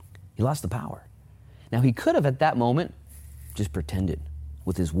 He lost the power. Now, he could have at that moment just pretended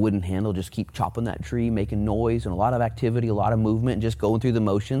with his wooden handle, just keep chopping that tree, making noise and a lot of activity, a lot of movement, and just going through the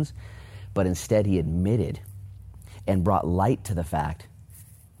motions. But instead he admitted and brought light to the fact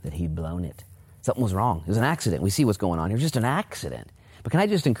that he'd blown it. Something was wrong. It was an accident. We see what's going on here. Just an accident. But can I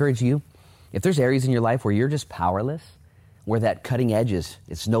just encourage you, if there's areas in your life where you're just powerless, where that cutting edge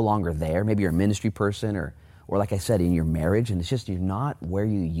it's no longer there, maybe you're a ministry person or like I said, in your marriage, and it's just you're not where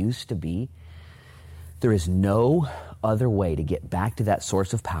you used to be, there is no other way to get back to that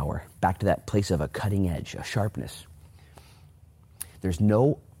source of power, back to that place of a cutting edge, a sharpness. There's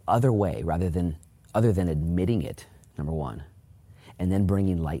no other way other than admitting it, number one, and then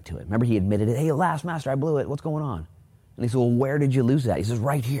bringing light to it. Remember, he admitted it. Hey, alas, master, I blew it. What's going on? And he said, well, where did you lose that? He says,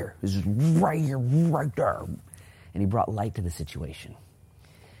 right here. This is right here, right there. And he brought light to the situation.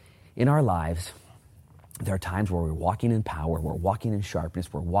 In our lives, there are times where we're walking in power, we're walking in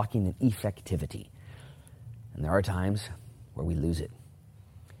sharpness, we're walking in effectivity. And there are times where we lose it.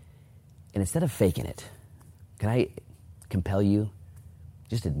 And instead of faking it, can I compel you,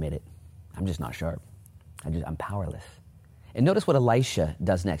 just admit it. I'm just not sharp. I'm powerless. And notice what Elisha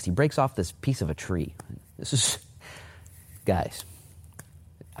does next. He breaks off this piece of a tree. Guys,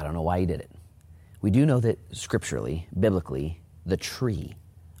 I don't know why he did it. We do know that scripturally, biblically, the tree,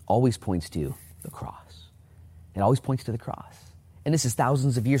 always points to the cross. It always points to the cross. And this is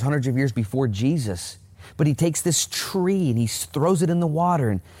thousands of years, hundreds of years before Jesus. But he takes this tree and he throws it in the water.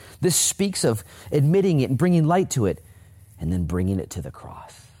 And this speaks of admitting it and bringing light to it and then bringing it to the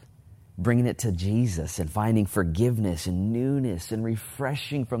cross. Bringing it to Jesus and finding forgiveness and newness and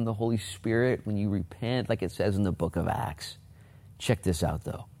refreshing from the Holy Spirit when you repent, like it says in the book of Acts. Check this out,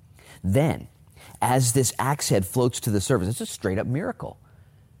 though. Then, as this axe head floats to the surface, it's a straight up miracle.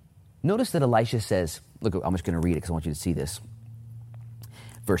 Notice that Elisha says, look, I'm just going to read it because I want you to see this.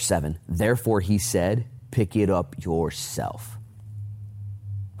 Verse 7, therefore he said, pick it up yourself.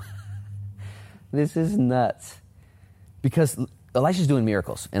 This is nuts. Because Elisha's doing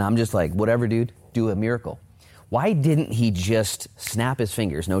miracles. And I'm just like, whatever, dude, do a miracle. Why didn't he just snap his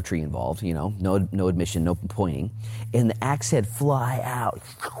fingers, no tree involved, no admission, no pointing, and the axe head fly out,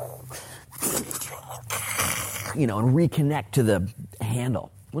 and reconnect to the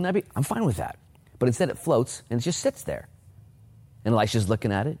handle? Wouldn't that be? I'm fine with that. But instead it floats and it just sits there. And Elisha's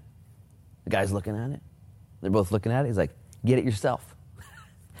looking at it. The guy's looking at it. They're both looking at it. He's like, get it yourself.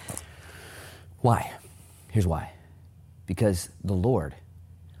 Why? Here's why. Because the Lord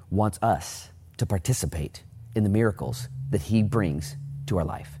wants us to participate in the miracles that he brings to our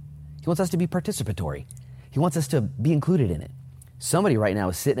life. He wants us to be participatory. He wants us to be included in it. Somebody right now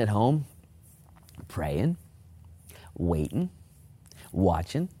is sitting at home, praying, waiting,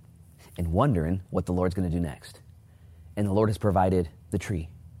 watching, and wondering what the Lord's going to do next. And the Lord has provided the tree.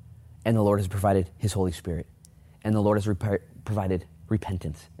 And the Lord has provided his Holy Spirit. And the Lord has provided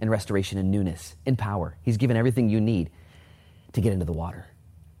repentance and restoration and newness and power. He's given everything you need to get into the water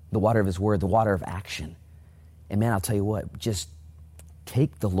of his word, the water of action. And man, I'll tell you what, just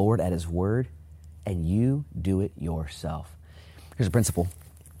take the Lord at his word and you do it yourself. Here's a principle.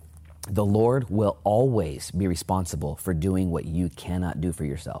 The Lord will always be responsible for doing what you cannot do for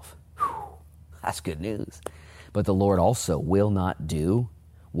yourself. Whew, that's good news. But the Lord also will not do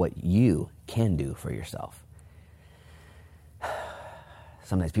what you can do for yourself.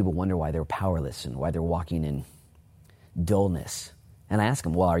 Sometimes people wonder why they're powerless and why they're walking in dullness. And I ask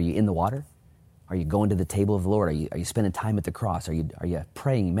them, well, are you in the water? Are you going to the table of the Lord? Are you spending time at the cross? Are you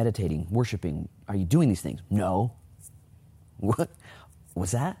praying, meditating, worshiping? Are you doing these things? No. What?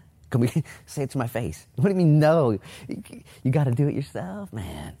 What's that? Can we say it to my face? What do you mean, no? You got to do it yourself,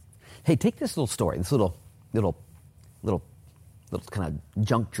 man. Hey, take this little story, this little kind of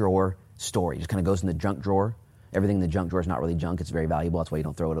junk drawer story. It just kind of goes in the junk drawer. Everything in the junk drawer is not really junk. It's very valuable. That's why you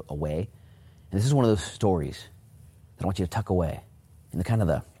don't throw it away. And this is one of those stories that I want you to tuck away in the kind of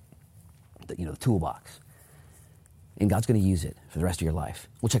the toolbox. And God's going to use it for the rest of your life.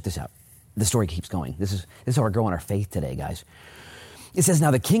 Well, check this out. The story keeps going. This is how we're growing our faith today, guys. It says,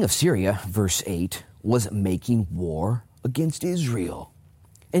 now the king of Syria, verse 8, was making war against Israel.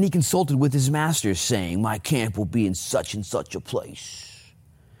 And he consulted with his masters, saying, my camp will be in such and such a place.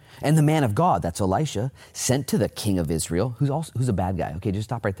 And the man of God, that's Elisha, sent to the king of Israel, who's a bad guy. Okay, just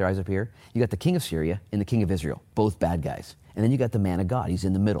stop right there, eyes up here. You got the king of Syria and the king of Israel, both bad guys. And then you got the man of God. He's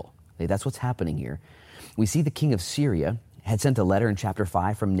in the middle. Okay, that's what's happening here. We see the king of Syria had sent a letter in chapter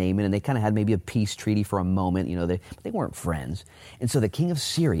 5 from Naaman, and they kind of had maybe a peace treaty for a moment. They weren't friends. And so the king of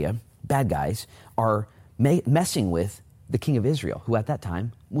Syria, bad guys, are messing with the king of Israel, who at that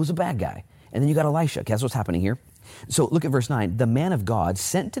time was a bad guy. And then you got Elisha. Okay, that's what's happening here. So look at verse 9. The man of God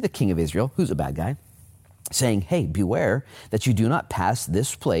sent to the king of Israel, who's a bad guy, saying, hey, beware that you do not pass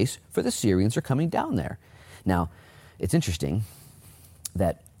this place, for the Syrians are coming down there. Now, it's interesting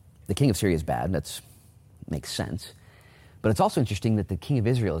that the king of Syria is bad. That makes sense. But it's also interesting that the king of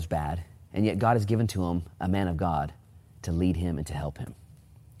Israel is bad, and yet God has given to him a man of God to lead him and to help him.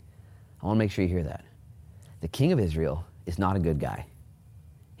 I want to make sure you hear that. The king of Israel is not a good guy.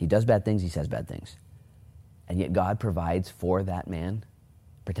 He does bad things, he says bad things. And yet God provides for that man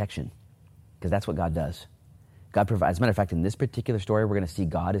protection, because that's what God does. God provides. As a matter of fact, in this particular story, we're going to see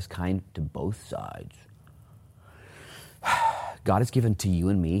God is kind to both sides. God has given to you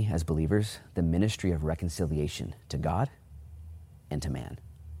and me as believers the ministry of reconciliation to God and to man.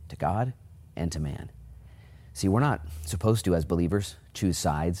 To God and to man. See, we're not supposed to, as believers, choose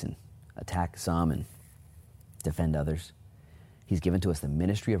sides and attack some and defend others. He's given to us the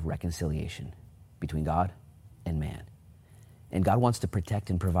ministry of reconciliation between God and man. And God wants to protect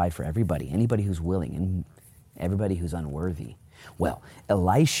and provide for everybody, anybody who's willing and everybody who's unworthy. Well,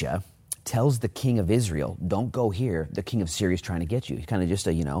 Elisha tells the king of Israel, don't go here. The king of Syria is trying to get you. It's kind of just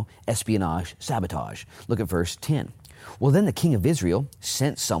a, espionage, sabotage. Look at verse 10. Well, then the king of Israel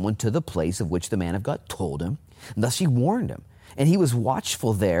sent someone to the place of which the man of God told him. And thus he warned him. And he was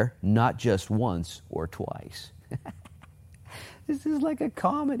watchful there, not just once or twice. This is like a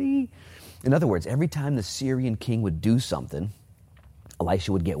comedy. In other words, every time the Syrian king would do something,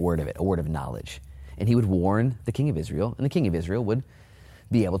 Elisha would get word of it, a word of knowledge. And he would warn the king of Israel, and the king of Israel would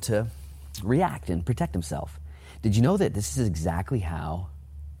be able to react and protect himself. Did you know that this is exactly how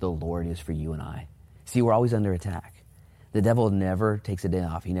the Lord is for you and I? See, we're always under attack. The devil never takes a day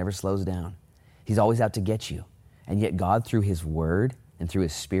off. He never slows down. He's always out to get you. And yet God, through his word and through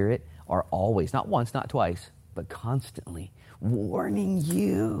his spirit, are always, not once, not twice, but constantly warning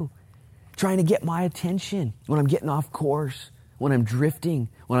you, trying to get my attention when I'm getting off course, when I'm drifting,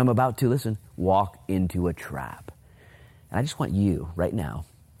 when I'm about to, listen, walk into a trap. And I just want you right now,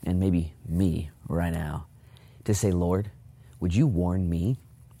 and maybe me right now, to say, Lord, would you warn me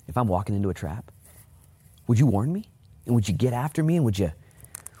if I'm walking into a trap? Would you warn me? And would you get after me? And would you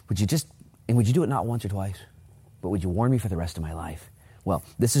do it not once or twice, but would you warn me for the rest of my life? Well,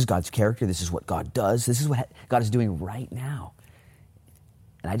 this is God's character. This is what God does. This is what God is doing right now.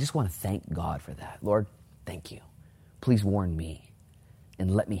 And I just want to thank God for that. Lord, thank you. Please warn me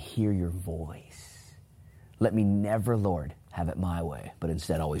and let me hear your voice. Let me never, Lord, have it my way, but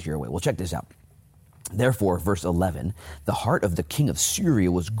instead always your way. Well, check this out. Therefore, verse 11, the heart of the king of Syria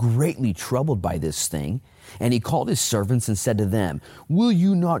was greatly troubled by this thing, and he called his servants and said to them, will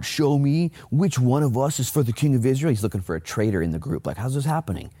you not show me which one of us is for the king of Israel? He's looking for a traitor in the group. Like, how's this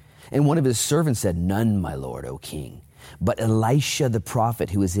happening? And one of his servants said, none, my lord, O king, but Elisha the prophet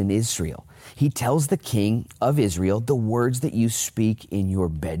who is in Israel. He tells the king of Israel the words that you speak in your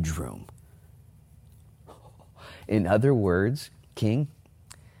bedroom. In other words, king,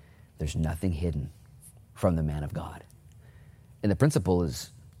 there's nothing hidden from the man of God. And the principle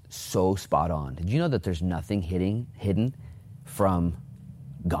is so spot on. Did you know that there's nothing hidden from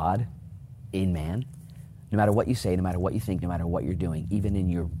God in man? No matter what you say, no matter what you think, no matter what you're doing, even in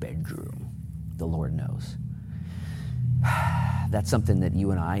your bedroom, the Lord knows. That's something that you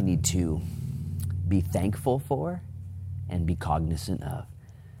and I need to be thankful for and be cognizant of,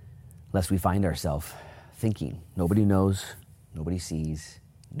 lest we find ourselves thinking, nobody knows, nobody sees,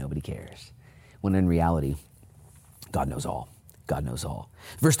 nobody cares. When in reality, God knows all. God knows all.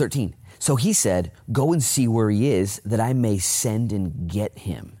 Verse 13, so he said, go and see where he is, that I may send and get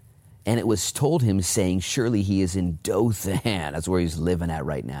him. And it was told him, saying, surely he is in Dothan. That's where he's living at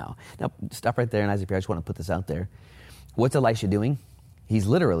right now. Now, stop right there, and Isaac, I just want to put this out there. What's Elisha doing? He's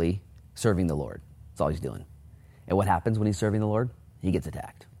literally serving the Lord. That's all he's doing. And what happens when he's serving the Lord? He gets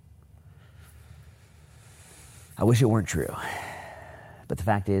attacked. I wish it weren't true. But the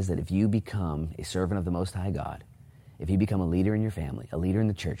fact is that if you become a servant of the Most High God, if you become a leader in your family, a leader in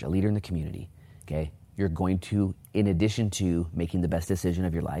the church, a leader in the community, okay, you're going to, in addition to making the best decision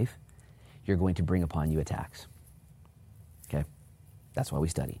of your life, you're going to bring upon you attacks. Okay? That's why we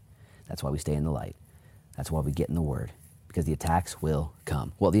study. That's why we stay in the light. That's why we get in the Word, because the attacks will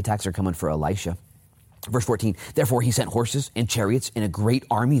come. Well, the attacks are coming for Elisha. Verse 14, therefore he sent horses and chariots and a great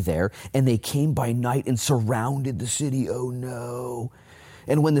army there, and they came by night and surrounded the city. Oh no.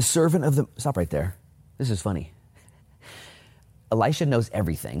 And when the servant of the... Stop right there. This is funny. Elisha knows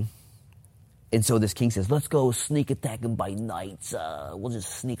everything. And so this king says, let's go sneak attack him by night. We'll just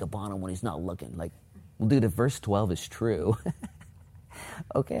sneak up on him when he's not looking. Like, well, dude, if verse 12 is true...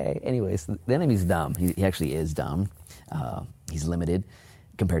 Okay, anyways, the enemy's dumb. He actually is dumb. He's limited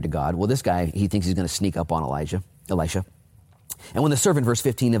compared to God. Well, this guy, he thinks he's going to sneak up on Elisha. And when the servant, verse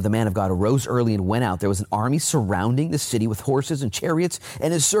 15, of the man of God arose early and went out, there was an army surrounding the city with horses and chariots.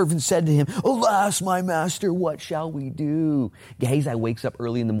 And his servant said to him, alas, my master, what shall we do? Gehazi wakes up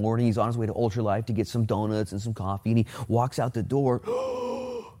early in the morning. He's on his way to Ultralife to get some donuts and some coffee. And he walks out the door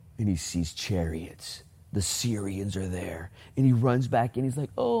and he sees chariots. The Syrians are there. And he runs back and he's like,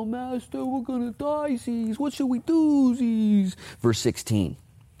 oh, master, we're going to die, Z's. What shall we do, Z's? Verse 16.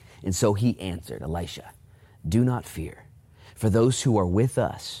 And so he answered, Elisha, do not fear, for those who are with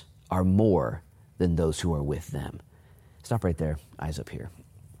us are more than those who are with them. Stop right there. Eyes up here.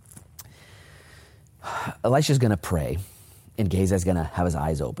 Elisha's going to pray, and Gehazi's going to have his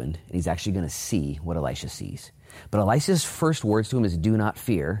eyes opened, and he's actually going to see what Elisha sees. But Elisha's first words to him is, do not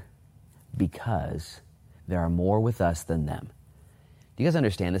fear, because there are more with us than them. Do you guys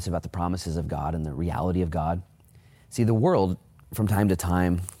understand this about the promises of God and the reality of God? See, the world, from time to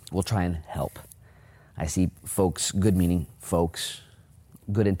time, will try and help. I see folks, good-meaning folks,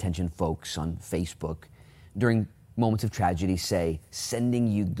 good-intentioned folks on Facebook, during moments of tragedy say, sending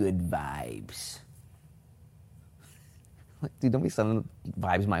you good vibes. Dude, don't be sending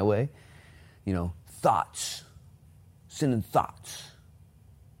vibes my way. You know, thoughts. Sending thoughts.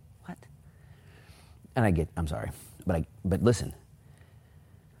 What? And I'm sorry, but listen.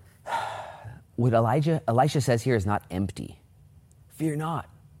 What Elisha says here is not empty. fear not.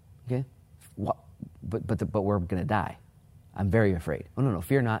 Okay? What? But we're going to die. I'm very afraid. Oh, no,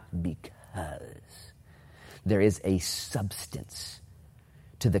 fear not, because there is a substance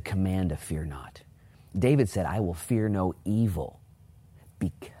to the command of fear not. David said, I will fear no evil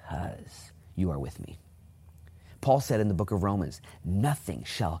because you are with me. Paul said in the book of Romans, nothing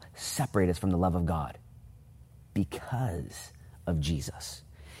shall separate us from the love of God because of Jesus.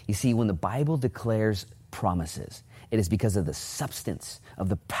 You see, when the Bible declares promises, it is because of the substance of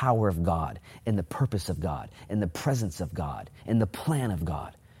the power of God and the purpose of God and the presence of God and the plan of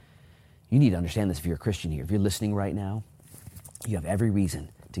God. You need to understand this if you're a Christian here. If you're listening right now, you have every reason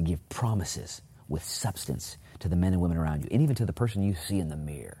to give promises with substance to the men and women around you, and even to the person you see in the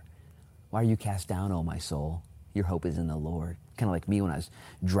mirror. Why are you cast down, O my soul? Your hope is in the Lord. Kind of like me when I was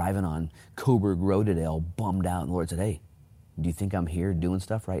driving on Coburg Road today, all bummed out, and the Lord said, hey, do you think I'm here doing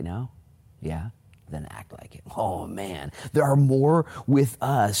stuff right now? Yeah? Then act like it. Oh, man. There are more with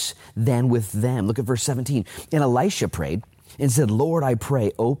us than with them. Look at verse 17. And Elisha prayed and said, Lord, I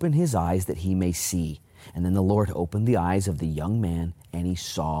pray, open his eyes that he may see. And then the Lord opened the eyes of the young man, and he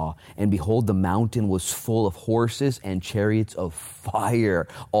saw. And behold, the mountain was full of horses and chariots of fire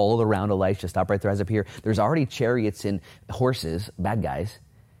all around Elisha. Stop right there, eyes up here. There's already chariots and horses, bad guys.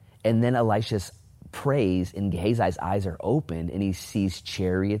 And then Elisha's prays, and Gehazi's eyes are opened, and he sees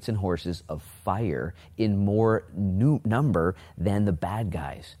chariots and horses of fire in more number than the bad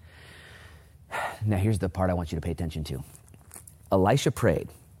guys. Now, here's the part I want you to pay attention to. Elisha prayed,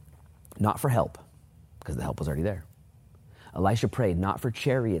 not for help, because the help was already there. Elisha prayed not for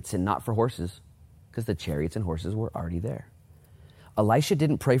chariots and not for horses, because the chariots and horses were already there. Elisha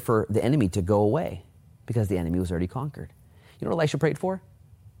didn't pray for the enemy to go away, because the enemy was already conquered. You know what Elisha prayed for?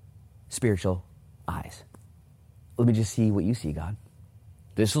 Spiritual eyes. Let me just see what you see, God.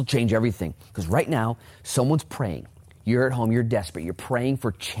 This will change everything. Because right now, someone's praying. You're at home, you're desperate. You're praying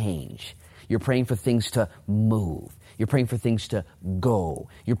for change. You're praying for things to move. You're praying for things to go.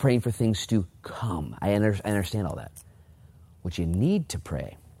 You're praying for things to come. I understand all that. What you need to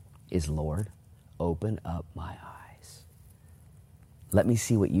pray is, Lord, open up my eyes. Let me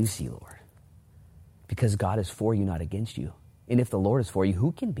see what you see, Lord. Because God is for you, not against you. And if the Lord is for you,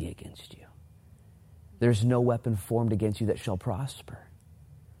 who can be against you? There's no weapon formed against you that shall prosper.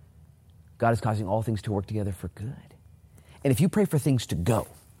 God is causing all things to work together for good. And if you pray for things to go,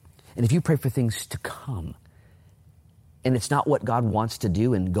 and if you pray for things to come, and it's not what God wants to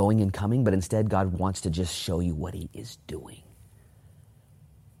do in going and coming, but instead God wants to just show you what he is doing.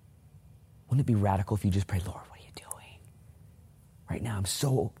 Wouldn't it be radical if you just prayed, Lord, what are you doing? Right now, I'm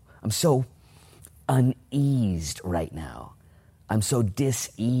so uneased right now. I'm so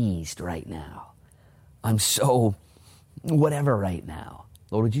diseased right now. I'm so whatever right now.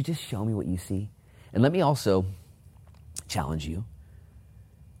 Lord, would you just show me what you see? And let me also challenge you.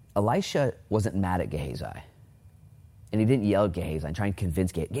 Elisha wasn't mad at Gehazi. And he didn't yell at Gehazi and try and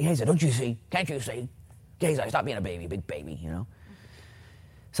convince Gehazi, don't you see? Can't you see? Gehazi, stop being a baby, big baby, you know?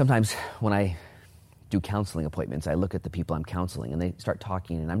 Sometimes when I do counseling appointments, I look at the people I'm counseling and they start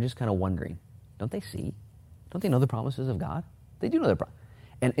talking and I'm just kind of wondering, don't they see? Don't they know the promises of God? They do know the promises.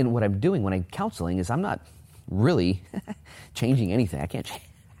 And what I'm doing when I'm counseling is I'm not really changing anything.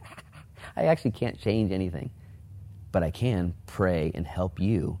 I actually can't change anything. But I can pray and help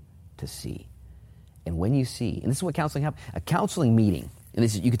you to see. And when you see, and this is what counseling happens, a counseling meeting, and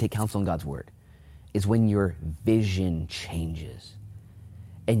this is, you could take counsel on God's word, is when your vision changes.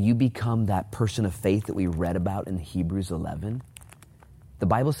 And you become that person of faith that we read about in Hebrews 11. The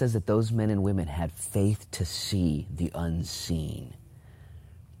Bible says that those men and women had faith to see the unseen.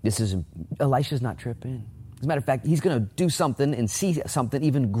 Elisha's not tripping. As a matter of fact, he's going to do something and see something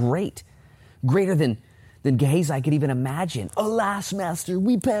even greater than Gehazi could even imagine. Alas, master,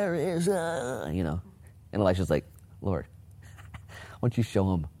 we perish. You know. And Elisha's like, Lord, why don't you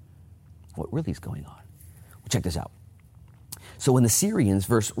show him what really is going on? Well, check this out. So when the Syrians,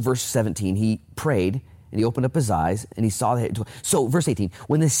 verse 17, he prayed and he opened up his eyes and he saw that. So verse 18,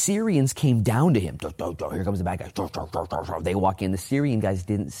 when the Syrians came down to him, here comes the bad guys. They walk in. The Syrian guys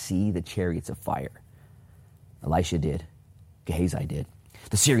didn't see the chariots of fire. Elisha did. Gehazi did.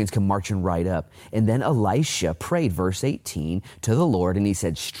 The Syrians come marching right up. And then Elisha prayed, verse 18, to the Lord, and he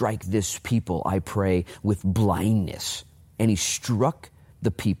said, strike this people, I pray, with blindness. And he struck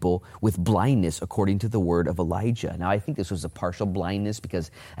the people with blindness according to the word of Elijah. Now, I think this was a partial blindness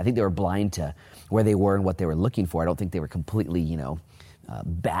because I think they were blind to where they were and what they were looking for. I don't think they were completely,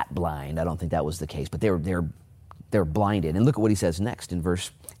 bat blind. I don't think that was the case, but they were blinded. And look at what he says next in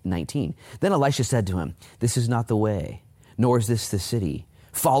verse 19. Then Elisha said to him, this is not the way, nor is this the city.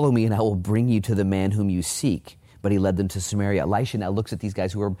 Follow me and I will bring you to the man whom you seek. but he led them to Samaria. Elisha now looks at these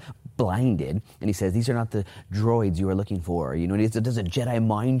guys who are blinded, and he says, these are not the droids you are looking for. You know, and he does a Jedi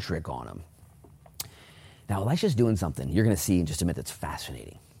mind trick on them. Now, Elisha's doing something you're going to see in just a minute that's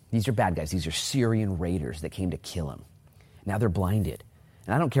fascinating. These are bad guys. These are Syrian raiders that came to kill him. Now they're blinded.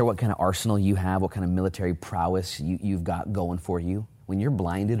 And I don't care what kind of arsenal you have, what kind of military prowess you've got going for you. When you're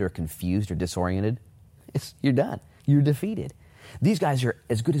blinded or confused or disoriented, you're done. You're defeated. These guys are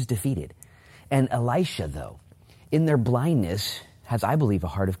as good as defeated. And Elisha, though, in their blindness, has, I believe, a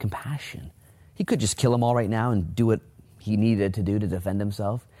heart of compassion. He could just kill them all right now and do what he needed to do to defend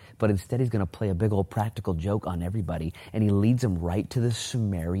himself. But instead, he's going to play a big old practical joke on everybody. And he leads them right to the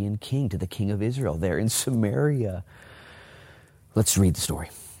Sumerian king, to the king of Israel there in Samaria. Let's read the story.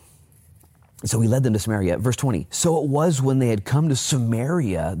 So he led them to Samaria. Verse 20. So it was when they had come to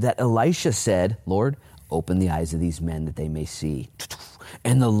Samaria that Elisha said, Lord, open the eyes of these men that they may see.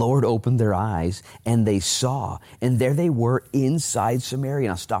 And the Lord opened their eyes, and they saw. And there they were inside Samaria.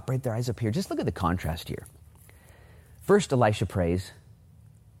 Now stop right there, eyes up here. Just look at the contrast here. First, Elisha prays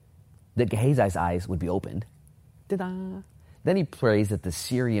that Gehazi's eyes would be opened. Ta-da! Then he prays that the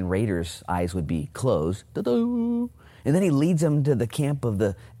Syrian raiders' eyes would be closed. Ta-da! And then he leads them to the camp of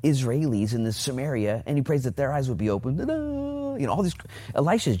the Israelis in the Samaria, and he prays that their eyes would be opened. Ta-da! You know, all these.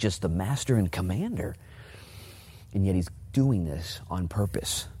 Elisha is just the master and commander. And yet he's doing this on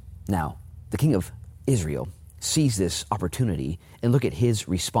purpose. Now, the king of Israel sees this opportunity, and look at his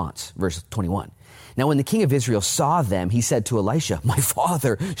response, verse 21. Now, when the king of Israel saw them, he said to Elisha, my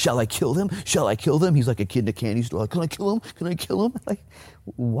father, shall I kill them? Shall I kill them? He's like a kid in a candy store. Can I kill him? Can I kill him? Like,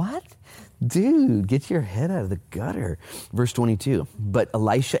 what? Dude, get your head out of the gutter. Verse 22. But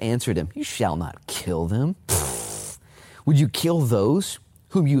Elisha answered him, you shall not kill them. Would you kill those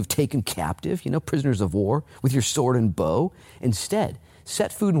whom you have taken captive, prisoners of war, with your sword and bow? Instead,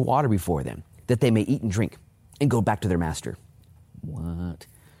 set food and water before them, that they may eat and drink, and go back to their master. What?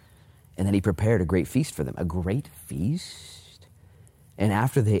 And then he prepared a great feast for them. A great feast? And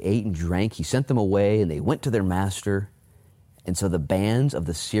after they ate and drank, he sent them away, and they went to their master. And so the bands of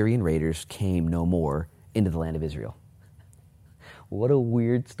the Syrian raiders came no more into the land of Israel. What a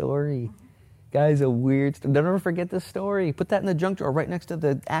weird story. Guys, a weird story. Don't ever forget this story. Put that in the junk drawer right next to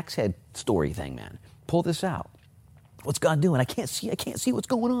the axe head story thing, man. Pull this out. What's God doing? I can't see what's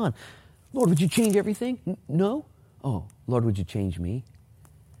going on. Lord, would you change everything? No? Oh, Lord, would you change me?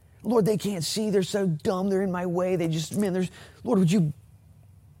 Lord, they can't see. They're so dumb. They're in my way. Lord, would you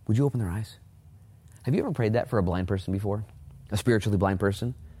open their eyes? Have you ever prayed that for a blind person before? A spiritually blind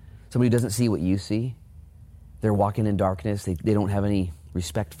person? Somebody who doesn't see what you see? They're walking in darkness. They don't have any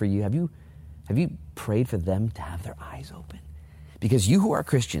respect for you. Have you prayed for them to have their eyes open? Because you who are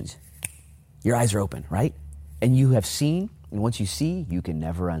Christians, your eyes are open, right? And you have seen, and once you see, you can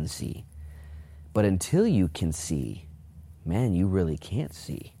never unsee. But until you can see, man, you really can't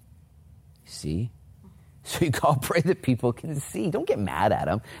see. See? So you gotta pray that people can see. Don't get mad at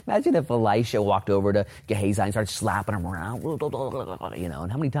them. Imagine if Elisha walked over to Gehazi and started slapping him around,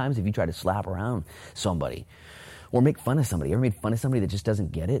 and how many times have you tried to slap around somebody or make fun of somebody? Ever made fun of somebody that just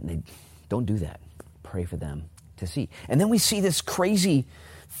doesn't get it? And don't do that. Pray for them to see. And then we see this crazy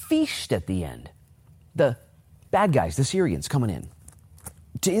feast at the end. The bad guys, the Syrians, coming in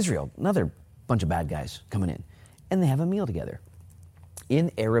to Israel. Another bunch of bad guys coming in. And they have a meal together.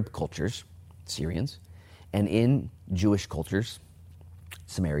 In Arab cultures, Syrians, and in Jewish cultures,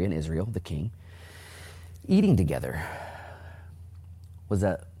 Samaria and Israel, the king, eating together was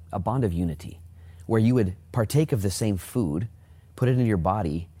a bond of unity where you would partake of the same food, put it into your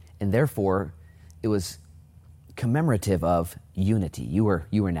body, and therefore it was commemorative of unity. You were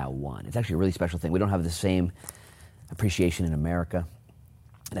now one. It's actually a really special thing. We don't have the same appreciation in America.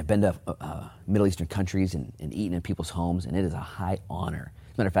 And I've been to Middle Eastern countries and eaten in people's homes, and it is a high honor.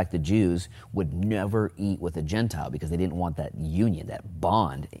 As a matter of fact, the Jews would never eat with a Gentile because they didn't want that union, that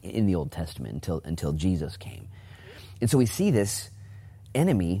bond in the Old Testament until Jesus came. And so we see this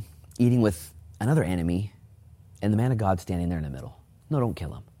enemy eating with another enemy, and the man of God standing there in the middle. No, don't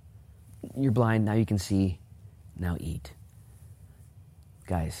kill him. You're blind, now you can see, now eat.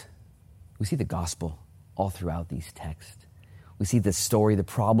 Guys, we see the gospel all throughout these texts. We see the story, the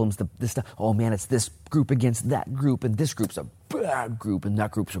problems, this stuff. Oh man, it's this group against that group, and this group's a bad group, and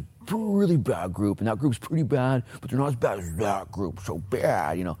that group's a really bad group, and that group's pretty bad, but they're not as bad as that group, so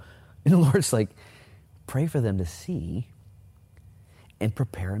bad, And the Lord's like, pray for them to see and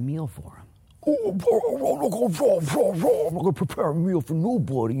prepare a meal for them. Oh, I'm not going to prepare a meal for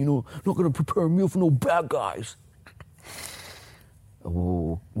nobody, I'm not going to prepare a meal for no bad guys.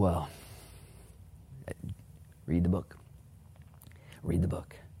 Oh, well, read the book. Read the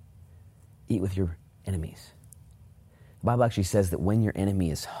book. Eat with your enemies. The Bible actually says that when your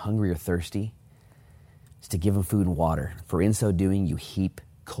enemy is hungry or thirsty, it's to give him food and water. For in so doing, you heap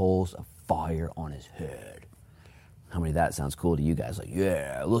coals of fire on his head. How many of that sounds cool to you guys? Like,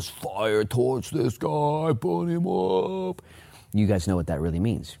 yeah, let's fire torch this guy, burn him up. You guys know what that really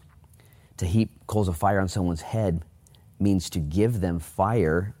means. To heap coals of fire on someone's head means to give them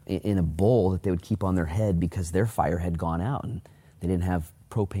fire in a bowl that they would keep on their head because their fire had gone out and they didn't have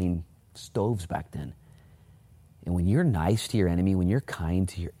propane stoves back then. And when you're nice to your enemy, when you're kind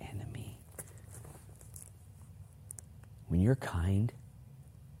to your enemy, when you're kind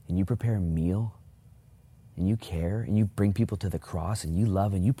and you prepare a meal and you care and you bring people to the cross and you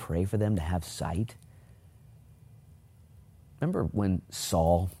love and you pray for them to have sight. Remember when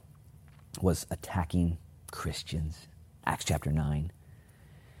Saul was attacking Christians? Acts chapter 9.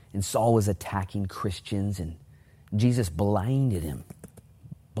 And Saul was attacking Christians and Jesus blinded him.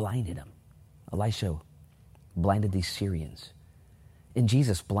 Elisha blinded these Syrians. And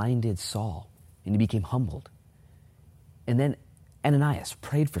Jesus blinded Saul and he became humbled. And then Ananias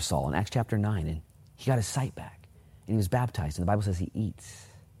prayed for Saul in Acts chapter 9 and he got his sight back. And he was baptized. And the Bible says he eats.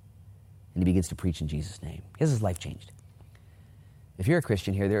 And he begins to preach in Jesus' name. His life changed. If you're a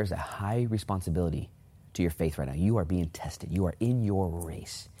Christian here, there is a high responsibility to your faith right now. You are being tested. You are in your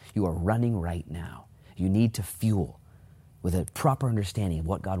race. You are running right now. You need to fuel with a proper understanding of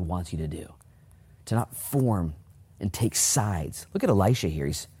what God wants you to do. To not form and take sides. Look at Elisha here.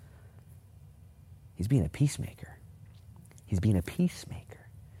 He's being a peacemaker. He's being a peacemaker.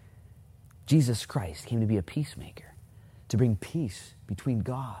 Jesus Christ came to be a peacemaker, to bring peace between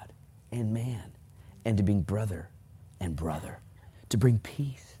God and man, and to bring brother and brother, to bring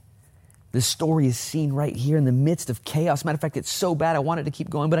peace. This story is seen right here in the midst of chaos. Matter of fact, it's so bad I wanted to keep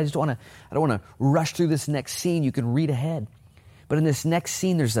going, but I don't want to rush through this next scene. You can read ahead. But in this next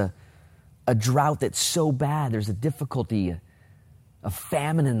scene, there's a drought that's so bad. There's a difficulty, a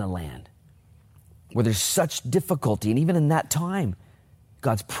famine in the land, where there's such difficulty. And even in that time,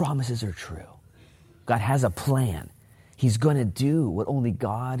 God's promises are true. God has a plan. He's going to do what only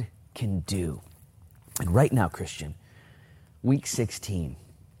God can do. And right now, Christian, week 16,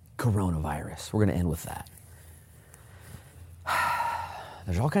 coronavirus. We're going to end with that.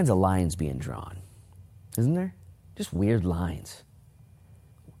 There's all kinds of lines being drawn, isn't there? Just weird lines.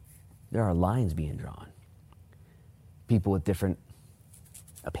 There are lines being drawn. People with different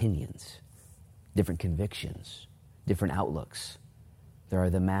opinions, different convictions, different outlooks. There are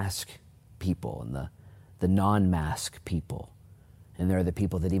the mask people and the non-mask people. And there are the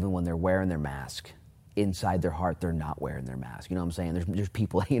people that even when they're wearing their mask, inside their heart, they're not wearing their mask. You know what I'm saying? There's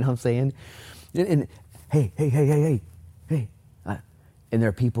people, you know what I'm saying? And hey. And there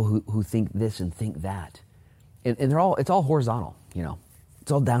are people who think this and think that. And it's all horizontal, you know.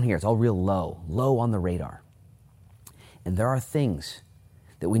 It's all down here. It's all real low on the radar. And there are things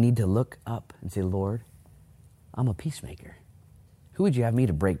that we need to look up and say, Lord, I'm a peacemaker. Who would you have me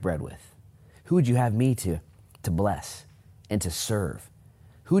to break bread with? Who would you have me to bless and to serve?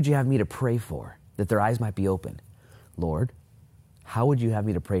 Who would you have me to pray for that their eyes might be opened? Lord, how would you have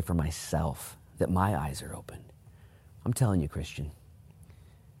me to pray for myself that my eyes are opened? I'm telling you, Christian,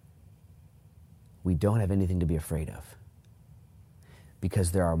 we don't have anything to be afraid of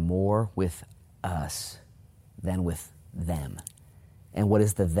because there are more with us than with them. And what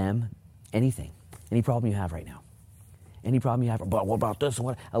is the them? Anything. Any problem you have right now. Any problem you have. But what about this?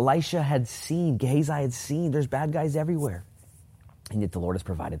 What Elisha had seen, Gehazi had seen, there's bad guys everywhere. And yet the Lord has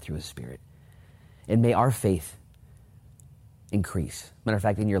provided through his Spirit. And may our faith increase. Matter of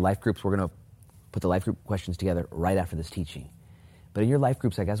fact, in your life groups, we're going to put the life group questions together right after this teaching. But in your life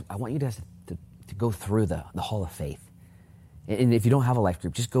groups, I want you guys to go through the Hall of Faith. And if you don't have a life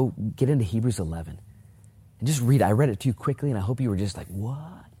group, just go get into Hebrews 11. And just read. I read it to you quickly, and I hope you were just like,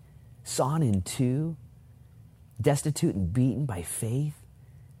 what? Sawn in two? Destitute and beaten by faith?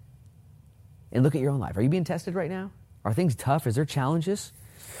 And look at your own life. Are you being tested right now? Are things tough? Is there challenges?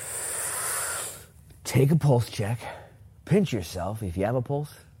 Take a pulse check. Pinch yourself. If you have a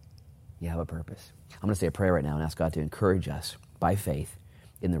pulse, you have a purpose. I'm going to say a prayer right now and ask God to encourage us by faith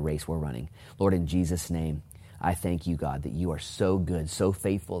in the race we're running. Lord, in Jesus' name, I thank you, God, that you are so good, so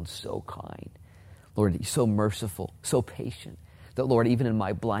faithful, and so kind. Lord, you're so merciful, so patient, that, Lord, even in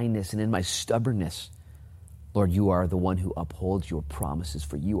my blindness and in my stubbornness, Lord, you are the one who upholds your promises,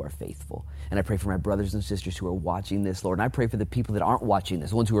 for you are faithful. And I pray for my brothers and sisters who are watching this, Lord. And I pray for the people that aren't watching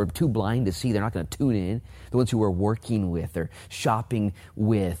this, the ones who are too blind to see, they're not going to tune in, the ones who are working with or shopping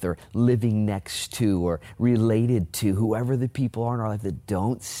with or living next to or related to, whoever the people are in our life that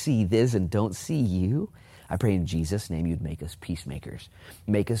don't see this and don't see you. I pray in Jesus' name you'd make us peacemakers.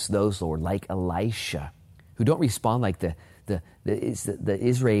 Make us those, Lord, like Elisha, who don't respond like the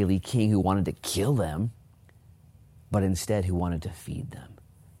Israeli king who wanted to kill them, but instead who wanted to feed them.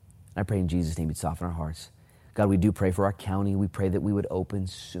 I pray in Jesus' name you'd soften our hearts. God, we do pray for our county. We pray that we would open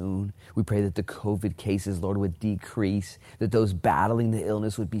soon. We pray that the COVID cases, Lord, would decrease, that those battling the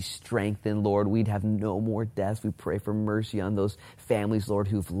illness would be strengthened, Lord. We'd have no more deaths. We pray for mercy on those families, Lord,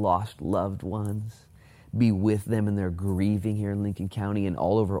 who've lost loved ones. Be with them in their grieving here in Lincoln County and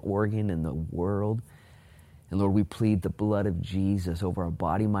all over Oregon and the world. And Lord, we plead the blood of Jesus over our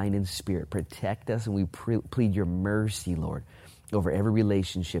body, mind, and spirit. Protect us, and we plead your mercy, Lord, over every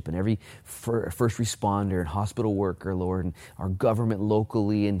relationship and every first responder and hospital worker, Lord, and our government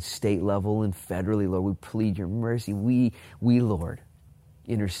locally and state level and federally, Lord. We plead your mercy. We, Lord,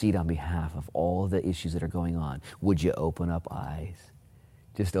 intercede on behalf of all the issues that are going on. Would you open up eyes?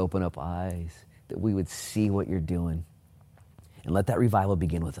 Just open up eyes that we would see what you're doing. And let that revival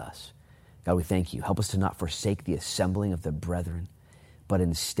begin with us. God, we thank you. Help us to not forsake the assembling of the brethren, but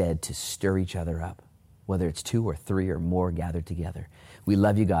instead to stir each other up, whether it's 2 or 3 or more gathered together. We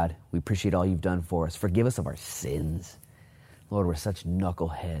love you, God. We appreciate all you've done for us. Forgive us of our sins. Lord, we're such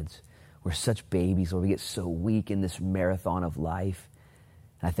knuckleheads. We're such babies, Lord. We get so weak in this marathon of life.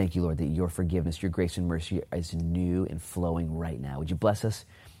 And I thank you, Lord, that your forgiveness, your grace and mercy is new and flowing right now. Would you bless us?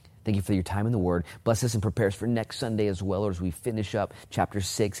 Thank you for your time in the Word. Bless us and prepare us for next Sunday as well, Lord, as we finish up chapter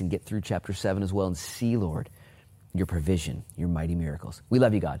 6 and get through chapter 7 as well and see, Lord, your provision, your mighty miracles. We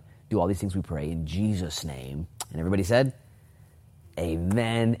love you, God. Do all these things we pray in Jesus' name. And everybody said,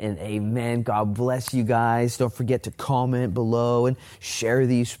 amen and amen. God bless you guys. Don't forget to comment below and share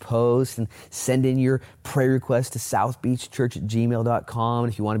these posts and send in your prayer requests to southbeachchurch@gmail.com.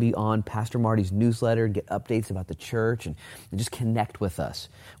 And if you want to be on Pastor Marty's newsletter and get updates about the church and just connect with us,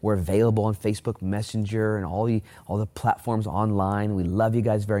 we're available on Facebook Messenger and all the platforms online. We love you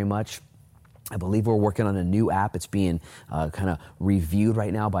guys very much. I believe we're working on a new app. It's being kind of reviewed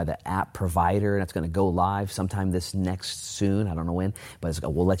right now by the app provider, and it's going to go live sometime this next soon. I don't know when, but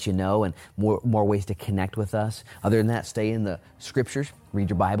we'll let you know, and more ways to connect with us. Other than that, stay in the scriptures, read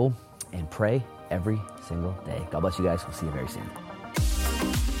your Bible, and pray every single day. God bless you guys. We'll see you very soon.